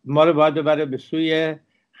بدبینی ما رو باید ببره به سوی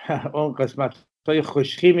اون قسمت‌های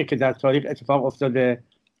خوشخیمی که در تاریخ اتفاق افتاده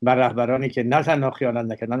بر رهبرانی که نه تنها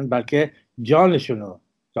خیانت نکردن بلکه جانشونو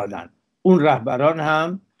دادن. اون رهبران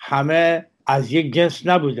هم همه از یک جنس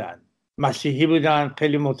نبودن، مسیحی بودن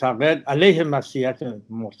خیلی معتقد علیه مسیحیت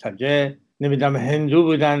مرتجع، نمیدونم هندو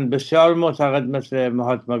بودن بسیار معتقد مثل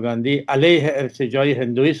مهاتما گاندی علیه ارتجاع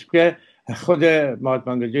هندویسم که خود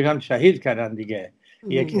مهاتما گاندی هم شهید کردن دیگه،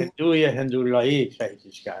 یک هندوی هندولایی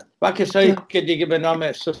شهیدش کرد و کسایی که دیگه به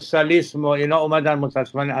نام سوسیالیسم و اینا اومدن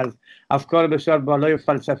متاسفانه از افکار بسیار بالای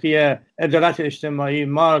فلسفی عدالت اجتماعی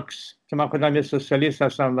مارکس، که من خودم یه سوسیالیست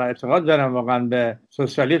هستم و اعتقاد دارم واقعا به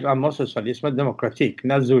سوسیالیسم، اما سوسیالیسم دموکراتیک،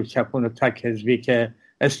 نه زور چپون و تک حزبی که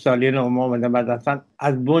استالین و ما اومدن بعد اصلا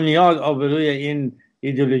از بنیاد آبروی این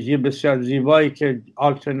ایدئولوژی بسیار زیبایی که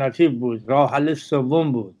آلترناتیو بود، راه حل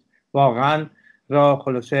سوم بود، واقعا راه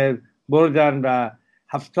خلاصه بردن و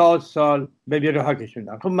 70 سال به بیرها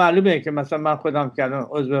کشوندن. خب معلومه که مثلا من خودم که الان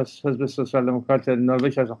عضو حزب سوسیال دموکرات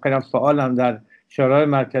نروژ هستم، خیلی فعالم در شورای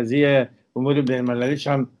مرکزی امور بین‌المللیش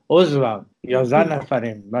هم عضوم، 11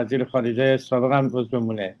 نفریم، وزیر خارجه سابق هم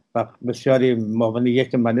عضومونه و بسیاری معاون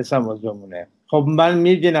یک مجلس هم عضومونه. خب من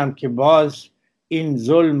میدونم که باز این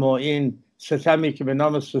ظلم و این ستمی که به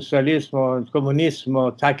نام سوسیالیسم و کمونیسم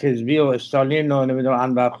و تک حزبی و استالین و نمیدونم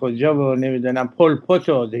انور خوجا و نمیدونم پل پت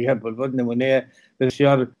و دیگه پل پت نمونه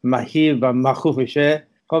بسیار مهیب و مخوفشه،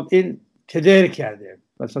 خب این تدیر کرده.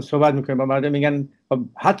 مثلا صحبت میکنیم با مردم میگن خب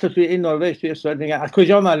حتی توی این نروژ توی اسرائیل میگن از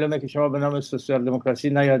کجا معلومه که شما به نام سوسیال دموکراسی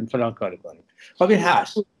نیاد فلان کار کنید. خب این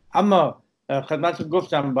هست، اما خدمتتون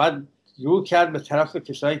گفتم باید رو کرد به طرف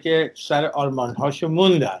کسایی که سر آرمان هاشو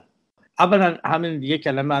موندن. اولا همین دیگه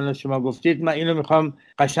کلمه الان شما گفتید، من اینو میخوام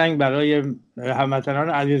قشنگ برای هموطنان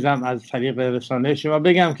عزیزم از طریق رسانه شما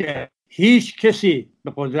بگم که هیچ کسی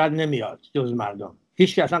به قدرت نمیاد جز مردم.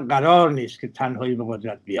 هیچ کس اصلا قرار نیست که تنهایی به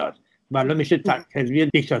قدرت بیاد ولی میشه حزبی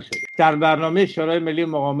دیکتاتوری. در برنامه شورای ملی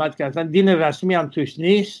مقاومت که اصلا دین رسمی هم توش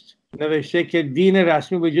نیست نوشته که دین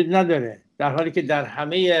رسمی وجود نداره، در حالی که در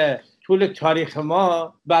همه طول تاریخ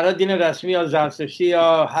ما برای دین رسمی یا زرتشتی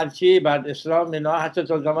یا هرچی بعد اسلام اینا حتی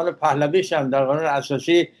تا زمان پهلویش هم در قانون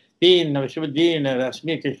اساسی دین نوشته بود دین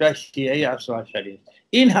رسمی کشور شیعه اصلاح‌شریعه.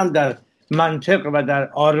 این هم در منطق و در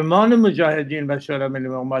آرمان مجاهدین و شورای ملی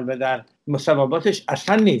مقاومت و در مصوباتش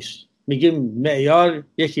اصلا نیست. میگیم معیار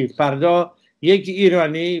یکی، فردا یک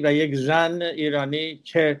ایرانی و یک زن ایرانی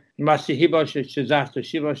چه مسیحی باشه، چه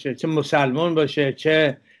زرتشتی باشه، چه مسلمان باشه،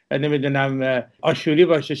 چه نمیدونم آشوری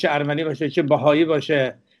باشه، چه ارمنی باشه، چه بهایی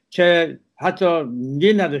باشه، چه حتی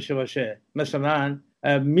دین نداشته باشه مثل من،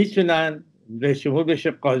 میتونن رئیس جمهور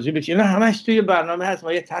بشه، قاضی بشه. اینا همش توی برنامه هست.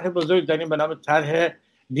 ما یه طرح بزرگ داریم به نام طرح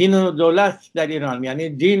دین و دولت در ایران، یعنی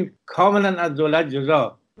دین کاملا از دولت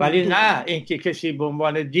جدا، ولی نه اینکه کسی به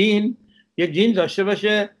عنوان دین یه دین داشته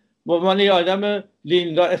باشه به عنوان یه آدم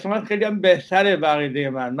دیندار. اصلا خیلی هم بهتره بقیده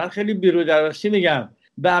من خیلی بیرودرواسی میگم،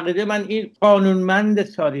 بقیده من این قانونمند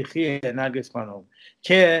تاریخی نرگس خانم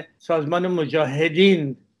که سازمان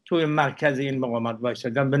مجاهدین توی مرکز این مقاومت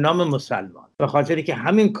وایسادن به نام مسلمان، به خاطری که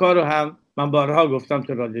همین کارو هم من بارها گفتم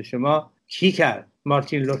تو رادیو شما کی کرد؟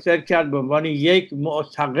 مارتین لوتر کرد به عنوان یک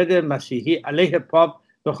معتقد مسیحی علیه پاپ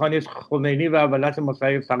به خانه خمینی و ولایت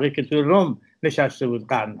مطلقه فقیه که توی روم نشسته بود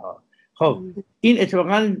قرنها. خب این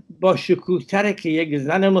اتفاقا با شکوه‌تره که یک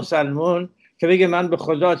زن مسلمان که بگه من به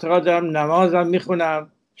خدا اعتقاد دارم، نمازم میخونم،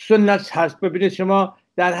 سنت هست. ببینید شما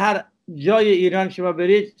در هر جای ایران شما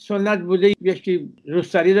برید سنت بوده، یکی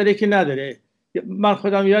روسری داره که نداره. من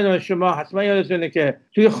خودم یادم، شما حتما یادتونه که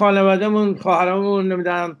توی خانوادهمون خواهرامون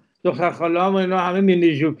نمیدونم دختر خاله‌هامون اینا همه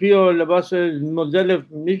مینی ژوپی و لباس مدل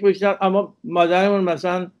میپوشیدن، اما مادرمون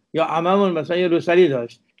مثلا یا عممون مثلا یه روسری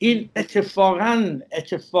داشت. این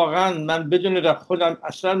اتفاقا من بدون خودم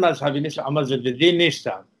اصلا مذهبی نیستم، اما ضد دین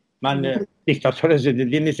نیستم. من دیکتاتور ضد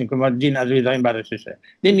دین نیستم که ما دین از روی دایم براششه.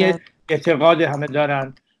 دین یه اعتقاد همه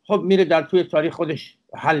دارن، خب میره در توی تاریخ خودش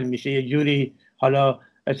حل میشه یه جوری. حالا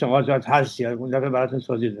اعتقادات هست یا اون دفعه براتون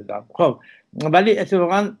توضیح دادم. خب ولی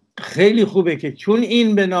اتفاقا خیلی خوبه که چون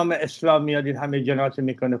این به نام اسلام میاد این همه جنایت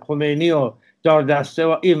میکنه، خمینی و داردسته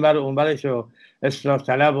و این ور اون ورش و اصلاح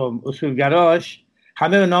طلب و اصولگراش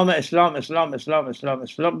همه به نام اسلام اسلام اسلام اسلام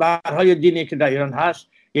اسلام. برای دینی که در ایران هست،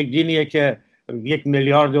 یک دینیه که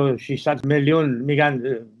 1,600,000,000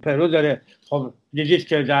 میگن پرو داره. خب دیدید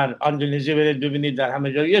که در اندونزی برید ببینید، در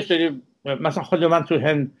همه جا یه سری، مثلا خود من تو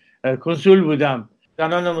هند کنسول بودم،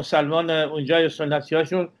 زنان مسلمان اونجا سنتی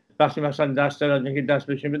هاشون وقتی مثلا دست دارن که دست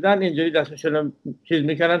بشین بدن اینجوری دستشون چیز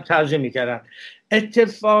میکردن، تعظیم میکردن.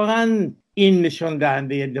 اتفاقا این نشون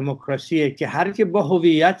دهنده دموکراسیه که هر کی با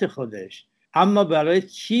هویت خودش، اما برای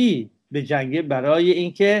چی به جنگه؟ برای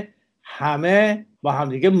اینکه همه با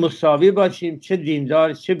همدیگه مساوی باشیم، چه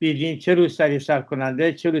دیندار چه بیدین، چه روسری سر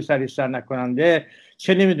کننده چه روسری سر نکننده،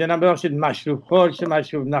 چه نمیدونم ببخشید مشروب خور چه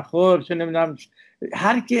مشروب نخور، چه نمیدونم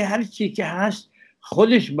هر چی که هست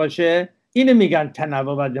خودش باشه. اینو میگن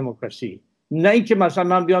تنوع و دموکراسی. نه اینکه مثلا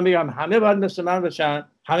من بیام بگم همه باید مثل من باشن،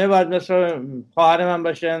 همه باید مثل خواهر من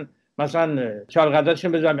باشن، مثلا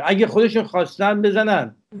چالقدرشون بزنن. اگه خودشون خواستن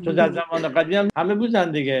بزنن، تو در زمان قدیم همه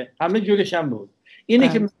بودن دیگه، همه جورش هم بود. اینه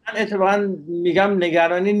که من اتفاقا میگم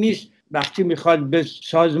نگرانی نیست وقتی میخواد به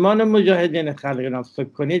سازمان مجاهدین خلق ایران فکر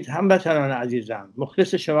کنید. هموطنان عزیزم،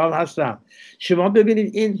 مخلص شما هم هستم. شما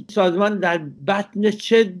ببینید این سازمان در بطن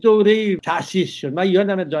چه دوره‌ای تأسیس شد. من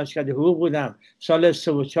یادم دانشکده حقوق بودم، سال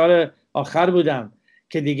 3 و 4 آخر بودم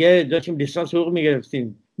که دیگه داشتیم لیسانس حقوق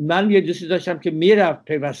میگرفتیم. من یه دوستی داشتم که میرفت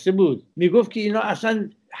پیوسته بود، میگفت که اینا اصلا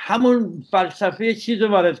همون فلسفه چیز رو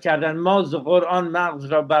وارد کردن. ما از قرآن مغز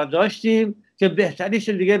را برداشتیم که بهتریش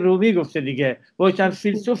دیگه رومی گفته دیگه. با چند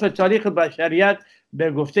فیلسوف تاریخ بشریت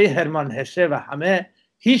به گفته هرمان هسه و همه،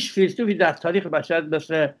 هیچ فیلسوفی در تاریخ بشریت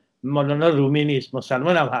مثل مولانا رومی نیست،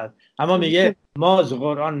 مسلمان هم هست، اما میگه ما از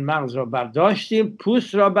قرآن مغز را برداشتیم،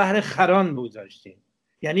 پوست را بهر خران بگذاشتیم.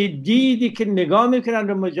 یعنی دیدی که نگاه میکنن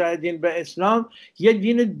به مجاهدین به اسلام یه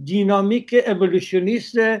دین دینامیک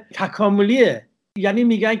اِوولوشنیست تکاملیه. یعنی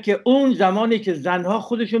میگن که اون زمانی که زنها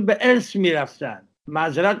خودشون به ارث میرفتن،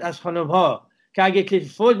 معذرت از خانمها، که اگه کسی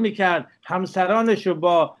فوت میکرد همسرانشو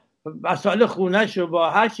با وسایل خونهشو با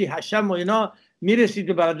هرچی حشم و اینا میرسید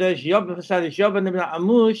به برادرش یا به پسرش یا به نمیدونم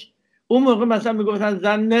عموش، اون موقع مثلا میگفتن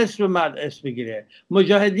زن نصف مرد اسم بگیره.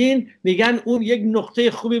 مجاهدین میگن اون یک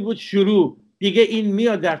نقطه خوبی بود شروع، دیگه این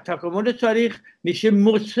میاد در تکامل تاریخ میشه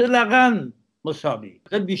مطلقاً مساوی،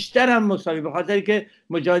 بیشتر هم مساوی، به خاطر که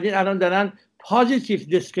مجاهدین الان دارن پازیتیو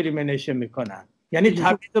دیسکریمینیشن میکنن، یعنی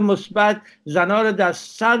تبعیض مثبت زنا رو در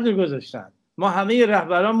صدر گذاشتن. ما همه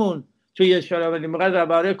رهبرامون توی شورای ملی مقدس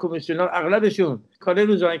درباره کمیسیون‌ها اغلبشون کار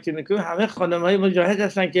روزانه که میکنن همه خانم‌های مجاهد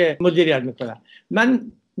هستن که مدیریت میکنن.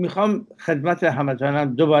 من میخوام خدمت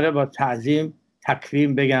هموطنان دوباره با تعظیم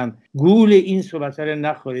تکریم بگم گول این صحبت‌ها رو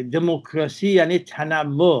نخورید. دموکراسی یعنی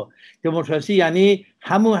تنوع، دموکراسی یعنی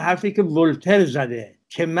همون حرفی که ولتر زده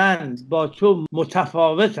که من با تو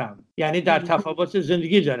متفاوتم، یعنی در تفاوت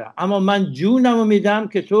زندگی دارم، اما من جونمو میدم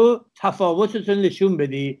که تو تفاوتتو نشون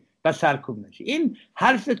بدی و سرکوب نشی. این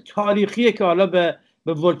حرف تاریخیه که حالا به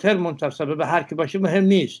ولتر منتسبه، به هر کی باشه مهم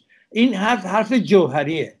نیست. این حرف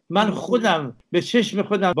جوهریه. من خودم به چشم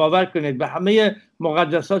خودم باور کنید به همه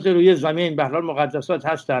مقدسات روی زمین، به هر حال مقدسات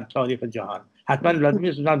هست در تاریخ جهان، حتما لازم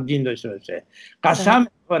نیست دین داشته باشه. قسم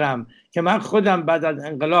می‌خورم که من خودم بعد از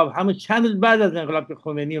انقلاب، همون چند روز بعد از انقلاب که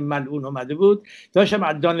خمینی ملعون اومده بود، داشتم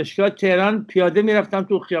از دانشگاه تهران پیاده میرفتم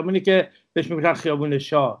تو خیابونی که بهش میگن خیابون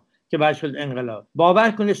شاه که بعد شد انقلاب.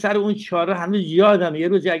 باور کنید سر اون چهارراه هنوز یادم، یه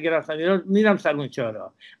روزی اگه رفتم ایران میرم سر اون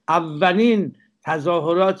چهارراه، اولین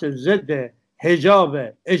تظاهرات ضد حجاب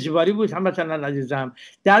اجباری بود هموطنان عزیزم،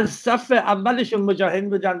 در صف اولشون مجاهدین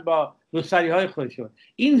بودن با روسری‌های خودشون.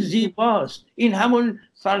 این زیباست. این همون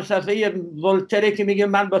فلسفه ولتره که میگه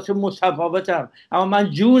من با تو متفاوتم اما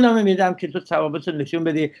من جونم میدم که تو تفاوت نشون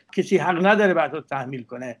بدی، کسی حق نداره بعد تو تحمیل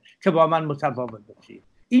کنه که با من متفاوت باشی.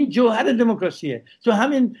 این جوهر دموکراسیه. تو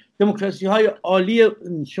همین دموکراسی های عالی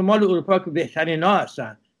شمال اروپا که بهترین ها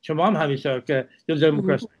هستن، شما هم همینطور که جز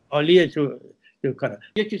دموکراسی عالیه تو کاره.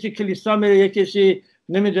 یک کسی کلیسا میره، یک کسی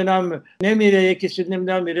نمیدونم نمیره، یک کسی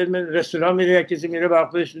نمیدونم میره رستوران میره، یک کسی میره با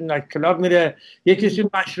خودش نایت کلاب میره، یک کسی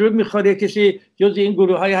مشروب میخوره، یک کسی جز این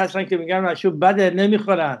گروه های هستن که میگن مشروب بده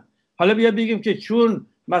نمیخورن. حالا بیا بگیم که چون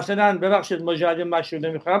مثلا ببخشید مجاهدین مشروب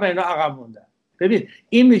نمیخورن و اینا عقب موندن. ببین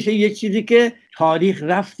این میشه یک چیزی که تاریخ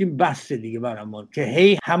رفتیم بس دیگه برامون که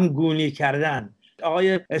هی همگونی کردن.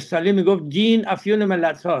 آقای استالین میگفت دین افیون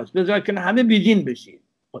ملت هاست، بذار که همه بیدین بشید.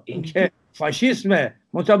 این که فاشیسمه،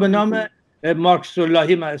 منتها به نام مارکس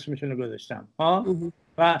اللهی من اسمشونو گذاشتم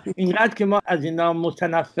و اینقدر که ما از اینا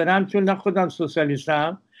متنفرم چون نه خودم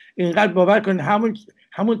سوسیالیستم، اینقدر باور کن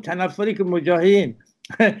همون تنفری که مجاهدین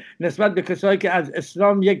نسبت به کسایی که از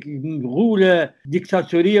اسلام یک غول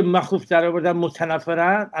دیکتاتوری مخوف در آوردن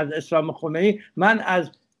متنفرن از اسلام خمینی، من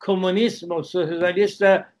از کمونیسم و سوسیالیست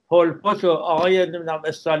پول پوت و آقای نمیدونم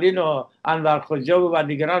استالین و انور خسرو و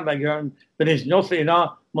دیگران برژنوف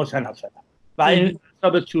اینا متنفرن. و این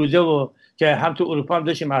حساب توده و که هم تو اروپا هم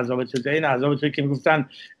داشتیم عذاب توده، این عذاب توده که میگفتن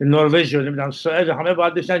نروژ رو نمیدونم سوئد همه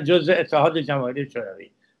باید بشن جزء اتحاد جماهیری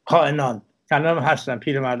شوروی. خائنان کنم هستن،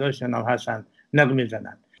 پیرمرداشون هم هستن، نق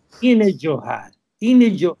میزنن. این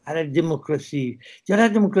جوهر دموکراسی. جوهر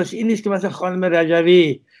دموکراسی این نیست که مثلا خانم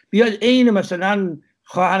رجوی بیاد عین مثلا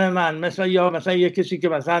خواهر من مثلا یک کسی که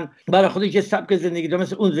مثلا برای خودش یه سبک زندگی داره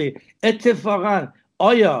مثل اون زی. اتفاقا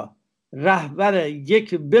آیا رهبر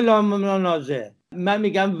یک بلا منازع، من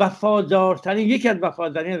میگم وفادارترین، یکی از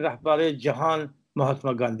وفادارترین رهبر جهان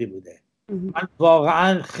مهاتما گاندی بوده. من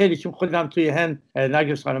واقعا خیلی، چون خودم توی هند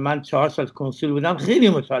نرگس خانم من 4 سال کنسول بودم، خیلی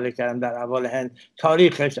مطالعه کردم در اول هند،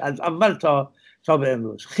 تاریخش از اول تا به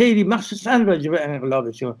امروز، خیلی مخصوصا راجع به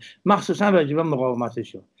انقلابشون، مخصوصا راجع به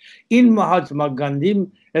مقاومتشون. این مهاتما گاندی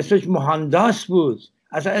اسمش مهانداس بود،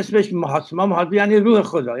 اصلا اسمش مهاتما یعنی روح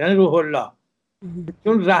خدا، یعنی روح الله،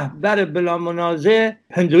 چون رهبر بلا منازع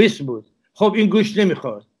هندویست بود. خب این گوشت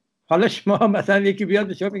نمیخورد. حالا شما مثلا یکی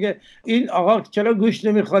بیاد شما میگه این آقا چرا گوشت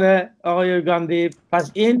نمیخوره آقای گاندی،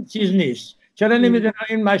 پس این چیز نیست. چرا نمیدونه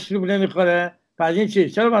این مشروب نمیخوره، پس این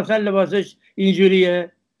چیز. چرا مثلا لباسش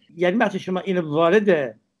اینجوریه. یعنی وقتی شما اینو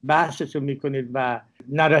وارد بحثتون میکنید و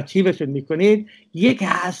نراتیوتون میکنید، یک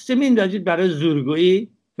هسته میندازید برای زورگویی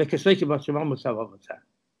به کسایی که با شما متفاوتن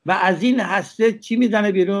و از این هسته چی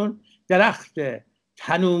میزنه بیرون؟ درخت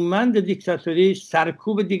تنومند دیکتاتوری،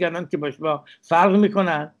 سرکوب دیگران که با شما فرق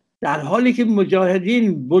میکنن، در حالی که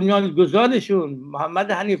مجاهدین بنیانگذارشون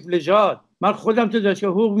محمد حنیف نژاد، من خودم تو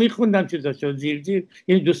دانشگاه حقوق میخوندم، چیزاشو زیر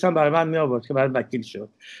این دوستان برای من میآورد که برای وکیل شد.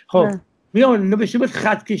 خب میان نوشته بود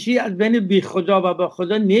خطکشی از بین بی خدا و با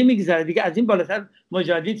خدا نمیگذره دیگه. از این بالاتر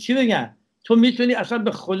مجاهدین چی بگن؟ تو میتونی اصلا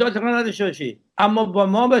به خدا تقریبا نداشته باشی اما با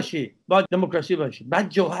ما باشی، با دموکراسی باشی. بعد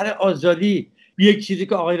جوهر آزادی، یک چیزی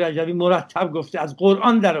که آقای رجوی مرتب گفته، از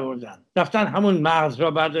قرآن در آوردن، رفتن همون مغز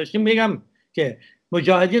را برداشتیم. میگم که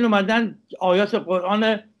مجاهدین اومدن آیات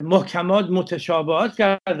قرآن محکمات متشابهات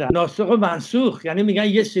کردن، ناسخ و منسوخ، یعنی میگن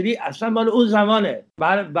یه سری اصلا مال اون زمانه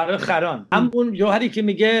برای خران. همون جوهری که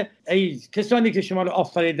میگه ای کسانی که شما رو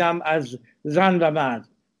آفریدم از زن و مرد،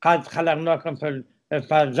 قد خلقناکم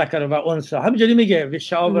ذکر و انثی، همینجوری میگه و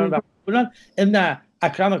شعابا و فلان ان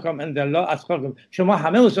اکرمکم عند الله اتقاکم، شما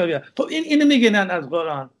همه مساوی. خب اینو میگنن از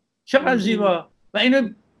قرآن، چقدر زیبا. و اینو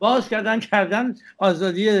باز کردن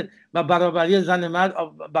آزادی و برابری زن مرد،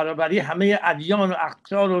 برابری همه ادیان و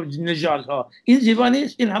اقطار و نژادها. این زیبا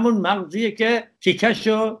نیست؟ این همون مغزیه که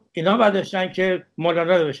تیکشو اینا برداشتن که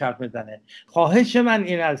مولانا رو به شرف میزنه. خواهش من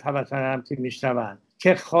این از هموطنانم که میشنون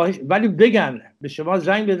که ولی بگن، به شما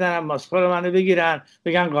زنگ بزنن، ماسکار منو بگیرن،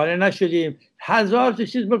 بگن قانع نشدیم، هزار تا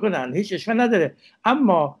چیز بکنن، هیچ اشکال نداره،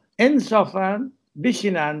 اما انصافا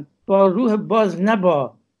بشینن با روح باز، نه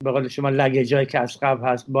با به قول شما لگجایی که از قبل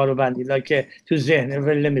هست، بارو بندیلا که تو ذهن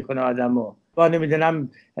ول نمیکنه آدمو، با نمیدونم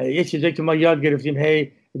یه چیزایی که ما یاد گرفتیم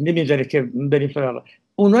هی نمیذاره که بریم سراغ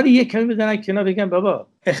اونا رو. یک کمی بزنن کنار، بگن بابا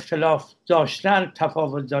اختلاف داشتن،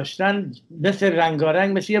 تفاوت داشتن مثل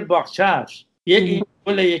رنگارنگ، مثل یه باغچه است، یکی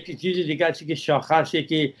گل، یکی چیز دیگه است، که شاخه است،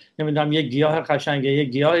 یکی نمیدونم یه گیاه قشنگه، یه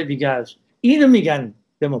گیاه دیگه است. اینو میگن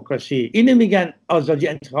دموکراسی، اینو میگن آزادی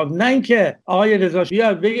انتخاب. نه اینکه آقای رضا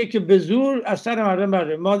شاه بگه که به زور از سر مردم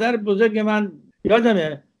برده. مادر بزرگ من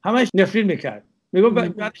یادمه همش نفرین میکرد، میگه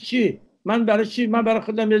برای چی؟ من برای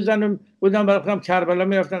خودم یه زن بودم، برای خودم کربلا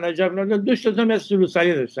میرفتن عجب نه، دوست داشتم از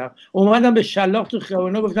سروسری داشتم، اومدم به شلاق تو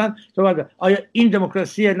خیابونا گفتن تو بعد آیا این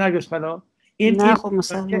دموکراسیه؟ نگوش فنا این خب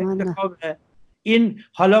مسلمانه. این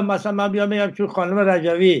حالا مثلا من بیام بگم که خانم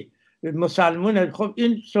رجوی مسلمونه، خب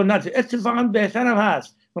این سنت، اتفاقا بهترم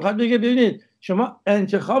هست. میخواد بگه ببینید شما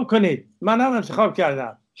انتخاب کنید، منم انتخاب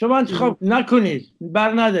کردم، شما انتخاب نکنید،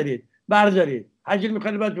 بردارید حجل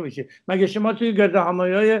میخواید باید تو بشه. مگه شما توی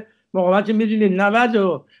گردهمایی‌های مقاومت میدونید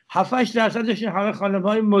 97-8% همه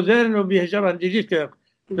خانم‌های مدرن و بی‌حجاب دیدید که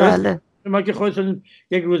بله. شما که خودتون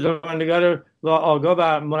یک روزنامه‌نگار و آگاه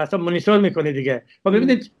و مرتب مانیتور میکنید دیگه. و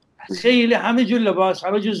ببینید خیلی همه جور لباس،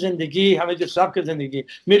 همه جور زندگی، همه جور سبک زندگی،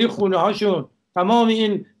 میری خونه هاشون، تمام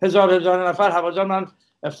این هزار نفر هوادار، من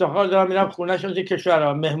افتخار دارم میرم خونه شون توی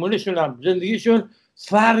کشورها، مهمونشونم، زندگیشون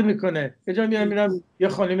فرق میکنه. یه جا میرم یه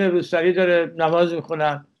خانم روسری داره نماز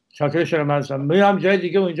میخونن، شاکرش رو هستم، میرم جای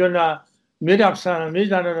دیگه اونجا نه، میرقصن و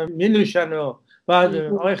میزنن و مینوشن و بعد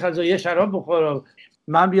آقای خزایی شراب بخوره.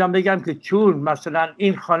 من بیام بگم که چون مثلا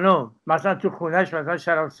این خانم مثلا تو خونهش مثلا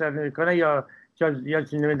شراب سر میکنه یا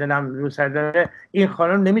چی نمیدونم روسری داره، این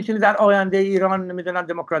خانم نمیتونه در آینده ایران نمیدونم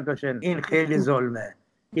دموکرات باشه. این خیلی ظلمه،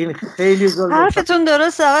 این خیلی ظلمه. حرفتون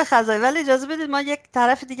درسته آقای خزایی، ولی اجازه بدید ما یک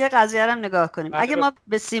طرف دیگه قضیه رو نگاه کنیم. اگه ما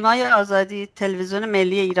به سیمای آزادی تلویزیون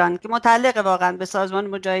ملی ایران که متعلق واقعا به سازمان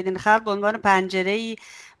مجاهدین خلق به عنوان پنجره‌ای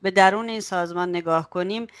به درون این سازمان نگاه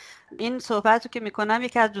کنیم، این صحبت رو که میکنم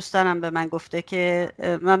یکی از دوستانم به من گفته که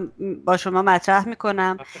من با شما مطرح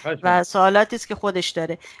میکنم و سوالاتی است که خودش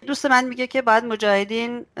داره. دوست من میگه که باید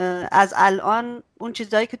مجاهدین از الان اون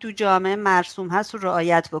چیزایی که تو جامعه مرسوم هست رو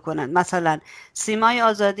رعایت بکنن. مثلا سیمای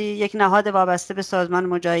آزادی یک نهاد وابسته به سازمان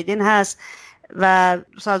مجاهدین هست و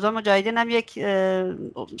سازمان مجاهدین هم یک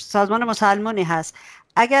سازمان مسلمانی هست.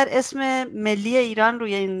 اگر اسم ملی ایران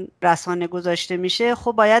روی این رسانه گذاشته میشه،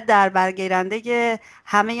 خب باید در برگیرنده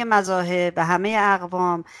همه مذاهب و همه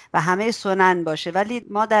اقوام و همه سنن باشه. ولی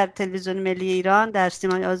ما در تلویزیون ملی ایران، در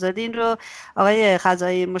سیمای آزادی این رو آقای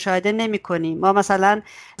خزایی مشاهده نمی کنیم. ما مثلا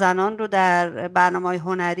زنان رو در برنامه‌های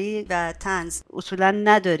هنری و طنز اصولا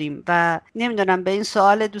نداریم و نمیدونم به این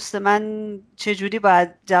سوال دوست من چجوری باید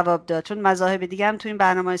جواب داد، چون مذاهب دیگه هم تو این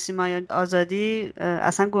برنامه‌های سیمای آزادی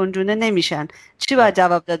اصلا گنجونه نمیشن. چی باید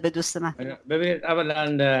جواب داد به دوست من؟ ببینید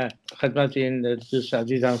اولا خدمت این دوست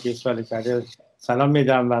عزیزم که سوال کرده سلام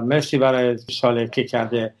میدم و مرسی برای سوالی که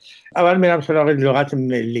کرده. اول میرم سراغ لغت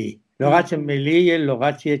ملی. لغت ملی یه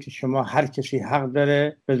لغتیه که شما هر کسی حق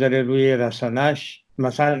داره بذاره روی رسانش.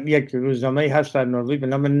 مثلا یک روزنامه‌ای هست در نروژ به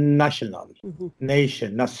نام نشنال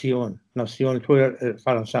ناسیون تو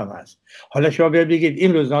فرانسه هم هست. حالا شما بگید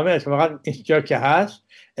این روزنامه اتفاقا اینجا که هست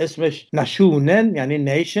اسمش نشونن یعنی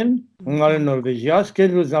نیشن، اون نروژی هست که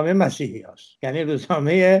روزنامه مسیحی هست، یعنی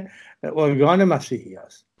روزنامه ارگان مسیحی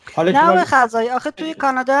هست. نه به خزایی آخه توی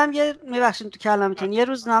کانادا هم میبخشین تو کلامتون یه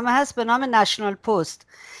روزنامه هست به نام نشنال پست.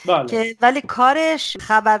 بله. که ولی کارش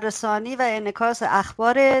خبررسانی و انعکاس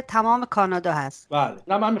اخبار تمام کانادا هست. بله.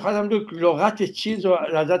 نه من میخواستم دو لغت چیز رو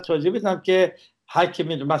ازت توضیح بدم که هر کی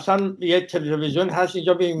میدونه. مثلا یه تلویزیون هست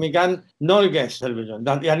اینجا میگن نورگس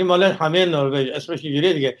تلویزیون، یعنی مال همه نروژ، اسمش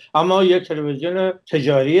اینجوریه دیگه، اما یه تلویزیون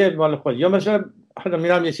تجاری مال خود. یا مثلا حالا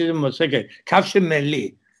میرم یه چیز موسیقی، کفش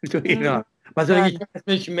ملی تو ایران مثلا یه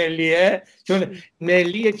اسمش ملیه، چون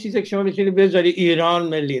ملی یه چیزی که شما میتونید بذاری ایران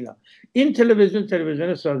ملی. نه، این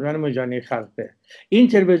تلویزیون سازمان مجاهدین خلقه. این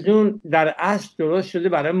تلویزیون در اصل درست شده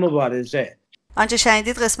برای مبارزه. آنچه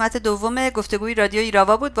شنیدید قسمت دوم گفتگوی رادیو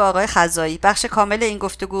ایراوا بود با آقای خزایی. بخش کامل این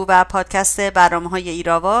گفتگو و پادکست برنامه‌های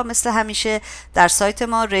ایراوا مثل همیشه در سایت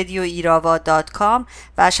ما radioirava.com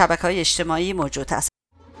و شبکه‌های اجتماعی موجود است.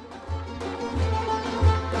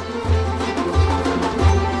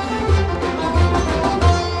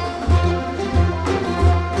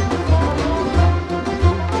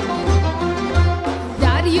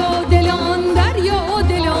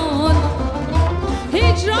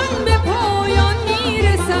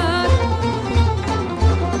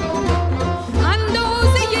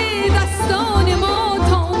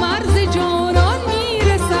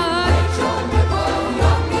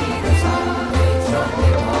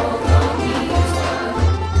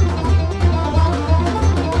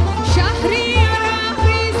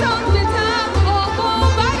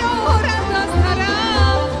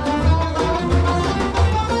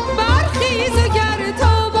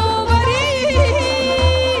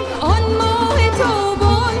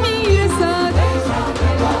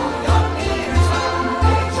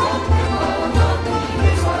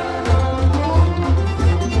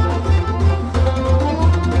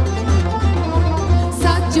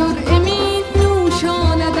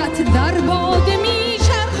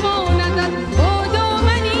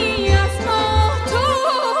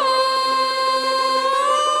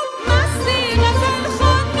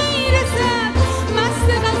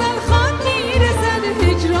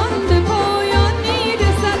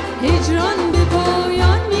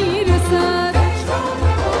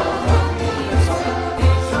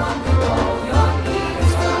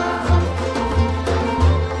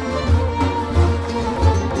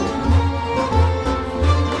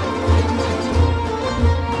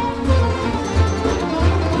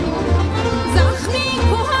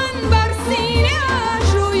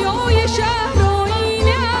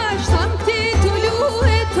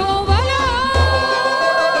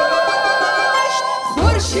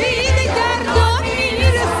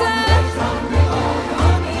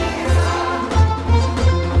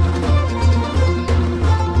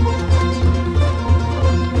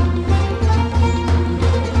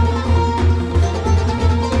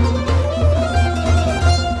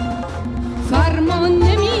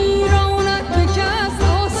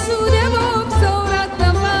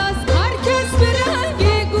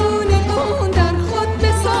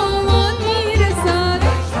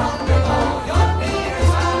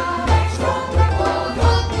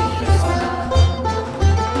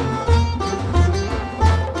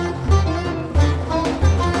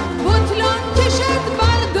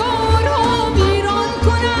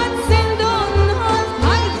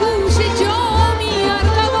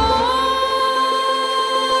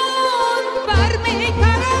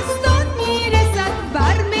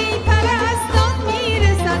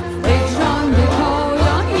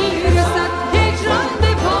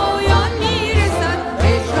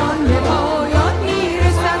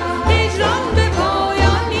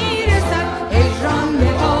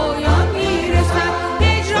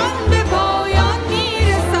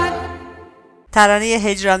 ترانه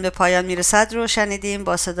هجران به پایان میرسد رو شنیدیم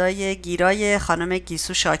با صدای گیرای خانم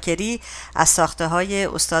گیسو شاکری از ساخته های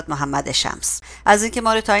استاد محمد شمس. از اینکه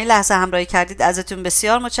ما رو تا این لحظه همراهی کردید ازتون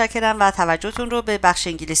بسیار متشکرم و توجهتون رو به بخش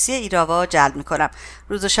انگلیسی ایراوا جلب میکنم.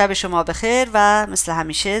 روز و شب شما بخیر و مثل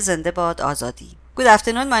همیشه زنده باد آزادی. Good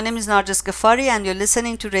afternoon, my name is Narges Ghaffari and you're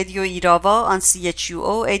listening to Radio Irava on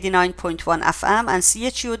CHUO 89.1 FM and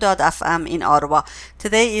CHUO.FM in Ottawa.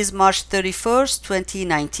 Today is March 31st,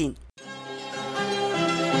 2019.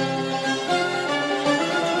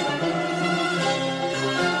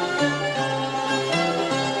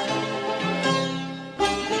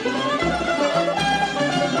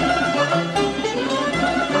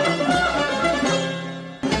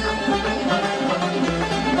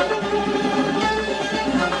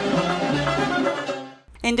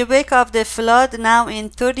 In the wake of the flood, now in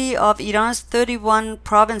 30 of Iran's 31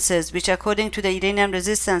 provinces, which according to the Iranian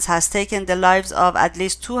resistance has taken the lives of at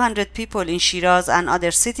least 200 people in Shiraz and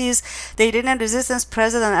other cities, the Iranian resistance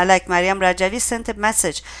president-elect Maryam Rajavi sent a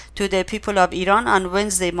message to the people of Iran on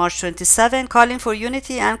Wednesday, March 27, calling for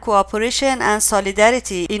unity and cooperation and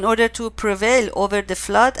solidarity in order to prevail over the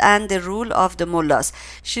flood and the rule of the mullahs.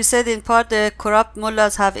 She said in part the corrupt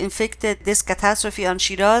mullahs have inflicted this catastrophe on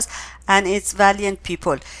Shiraz and its valiant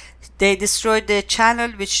people. They destroyed the channel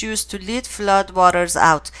which used to lead flood waters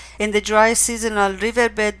out. In the dry seasonal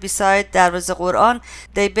riverbed beside Darwaz Quran,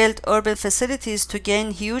 they built urban facilities to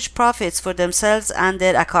gain huge profits for themselves and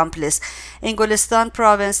their accomplice. In Gulistan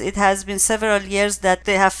province, it has been several years that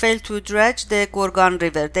they have failed to dredge the Gorgan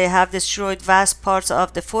River. They have destroyed vast parts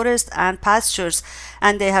of the forest and pastures,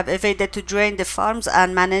 and they have evaded to drain the farms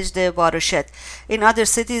and manage the watershed. In other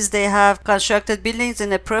cities, they have constructed buildings in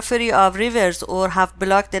the periphery of rivers or have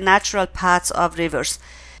blocked the natural paths of rivers.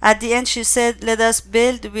 At the end, she said, "Let us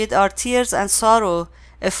build with our tears and sorrow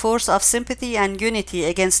a force of sympathy and unity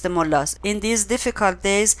against the mullahs. In these difficult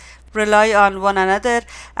days, rely on one another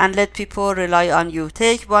and let people rely on you.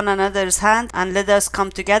 Take one another's hand and let us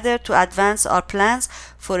come together to advance our plans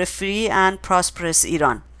for a free and prosperous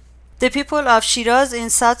Iran." The people of Shiraz in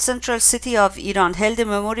south-central city of Iran held a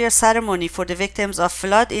memorial ceremony for the victims of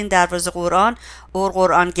flood in Darwaz Quran or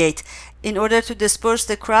Quran Gate. In order to disperse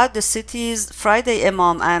the crowd, the city's Friday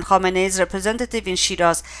Imam and Khamenei's representative in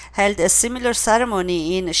Shiraz held a similar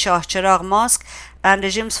ceremony in Shah Cheragh Mosque, and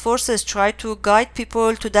regime's forces tried to guide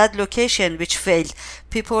people to that location, which failed.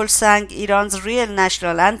 People sang Iran's real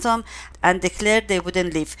national anthem and declared they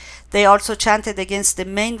wouldn't leave. They also chanted against the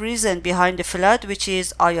main reason behind the flood, which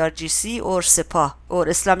is IRGC or Sepah, or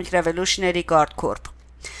Islamic Revolutionary Guard Corps.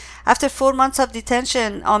 After 4 months of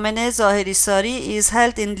detention, Amene Zahirisari is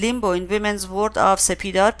held in limbo in women's ward of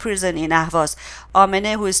Sepidar prison in Ahvaz.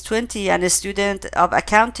 Amene, who is 20 and a student of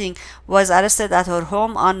accounting, was arrested at her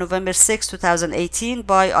home on November 6, 2018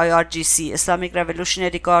 by IRGC, Islamic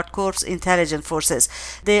Revolutionary Guard Corps intelligence forces.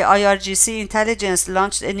 The IRGC intelligence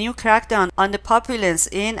launched a new crackdown on the populace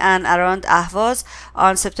in and around Ahvaz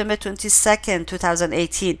on September 22,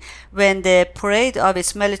 2018, when the parade of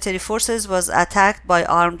its military forces was attacked by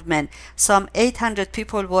armed men. Some 800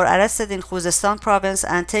 people were arrested in Khuzestan province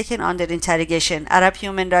and taken under interrogation. Arab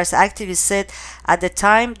human rights activists said at the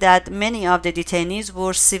time that many of the detainees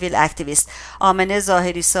were civil activists. Amene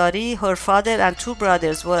Zahirisari, her father and 2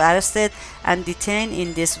 brothers were arrested and detained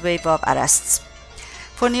in this wave of arrests.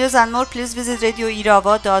 For news and more, please visit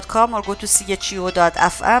radioirava.com or go to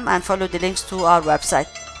chuo.fm and follow the links to our website.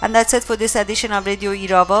 And that's it for this edition of Radio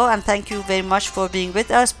Irava, and thank you very much for being with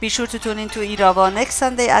us. Be sure to tune into Irava next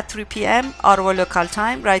Sunday at 3 p.m. our local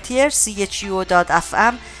time, right here,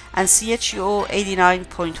 chuo.fm and CHUO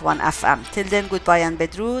 89.1 FM. Till then, goodbye and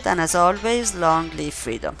bedrood, and as always, long live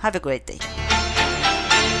freedom. Have a great day.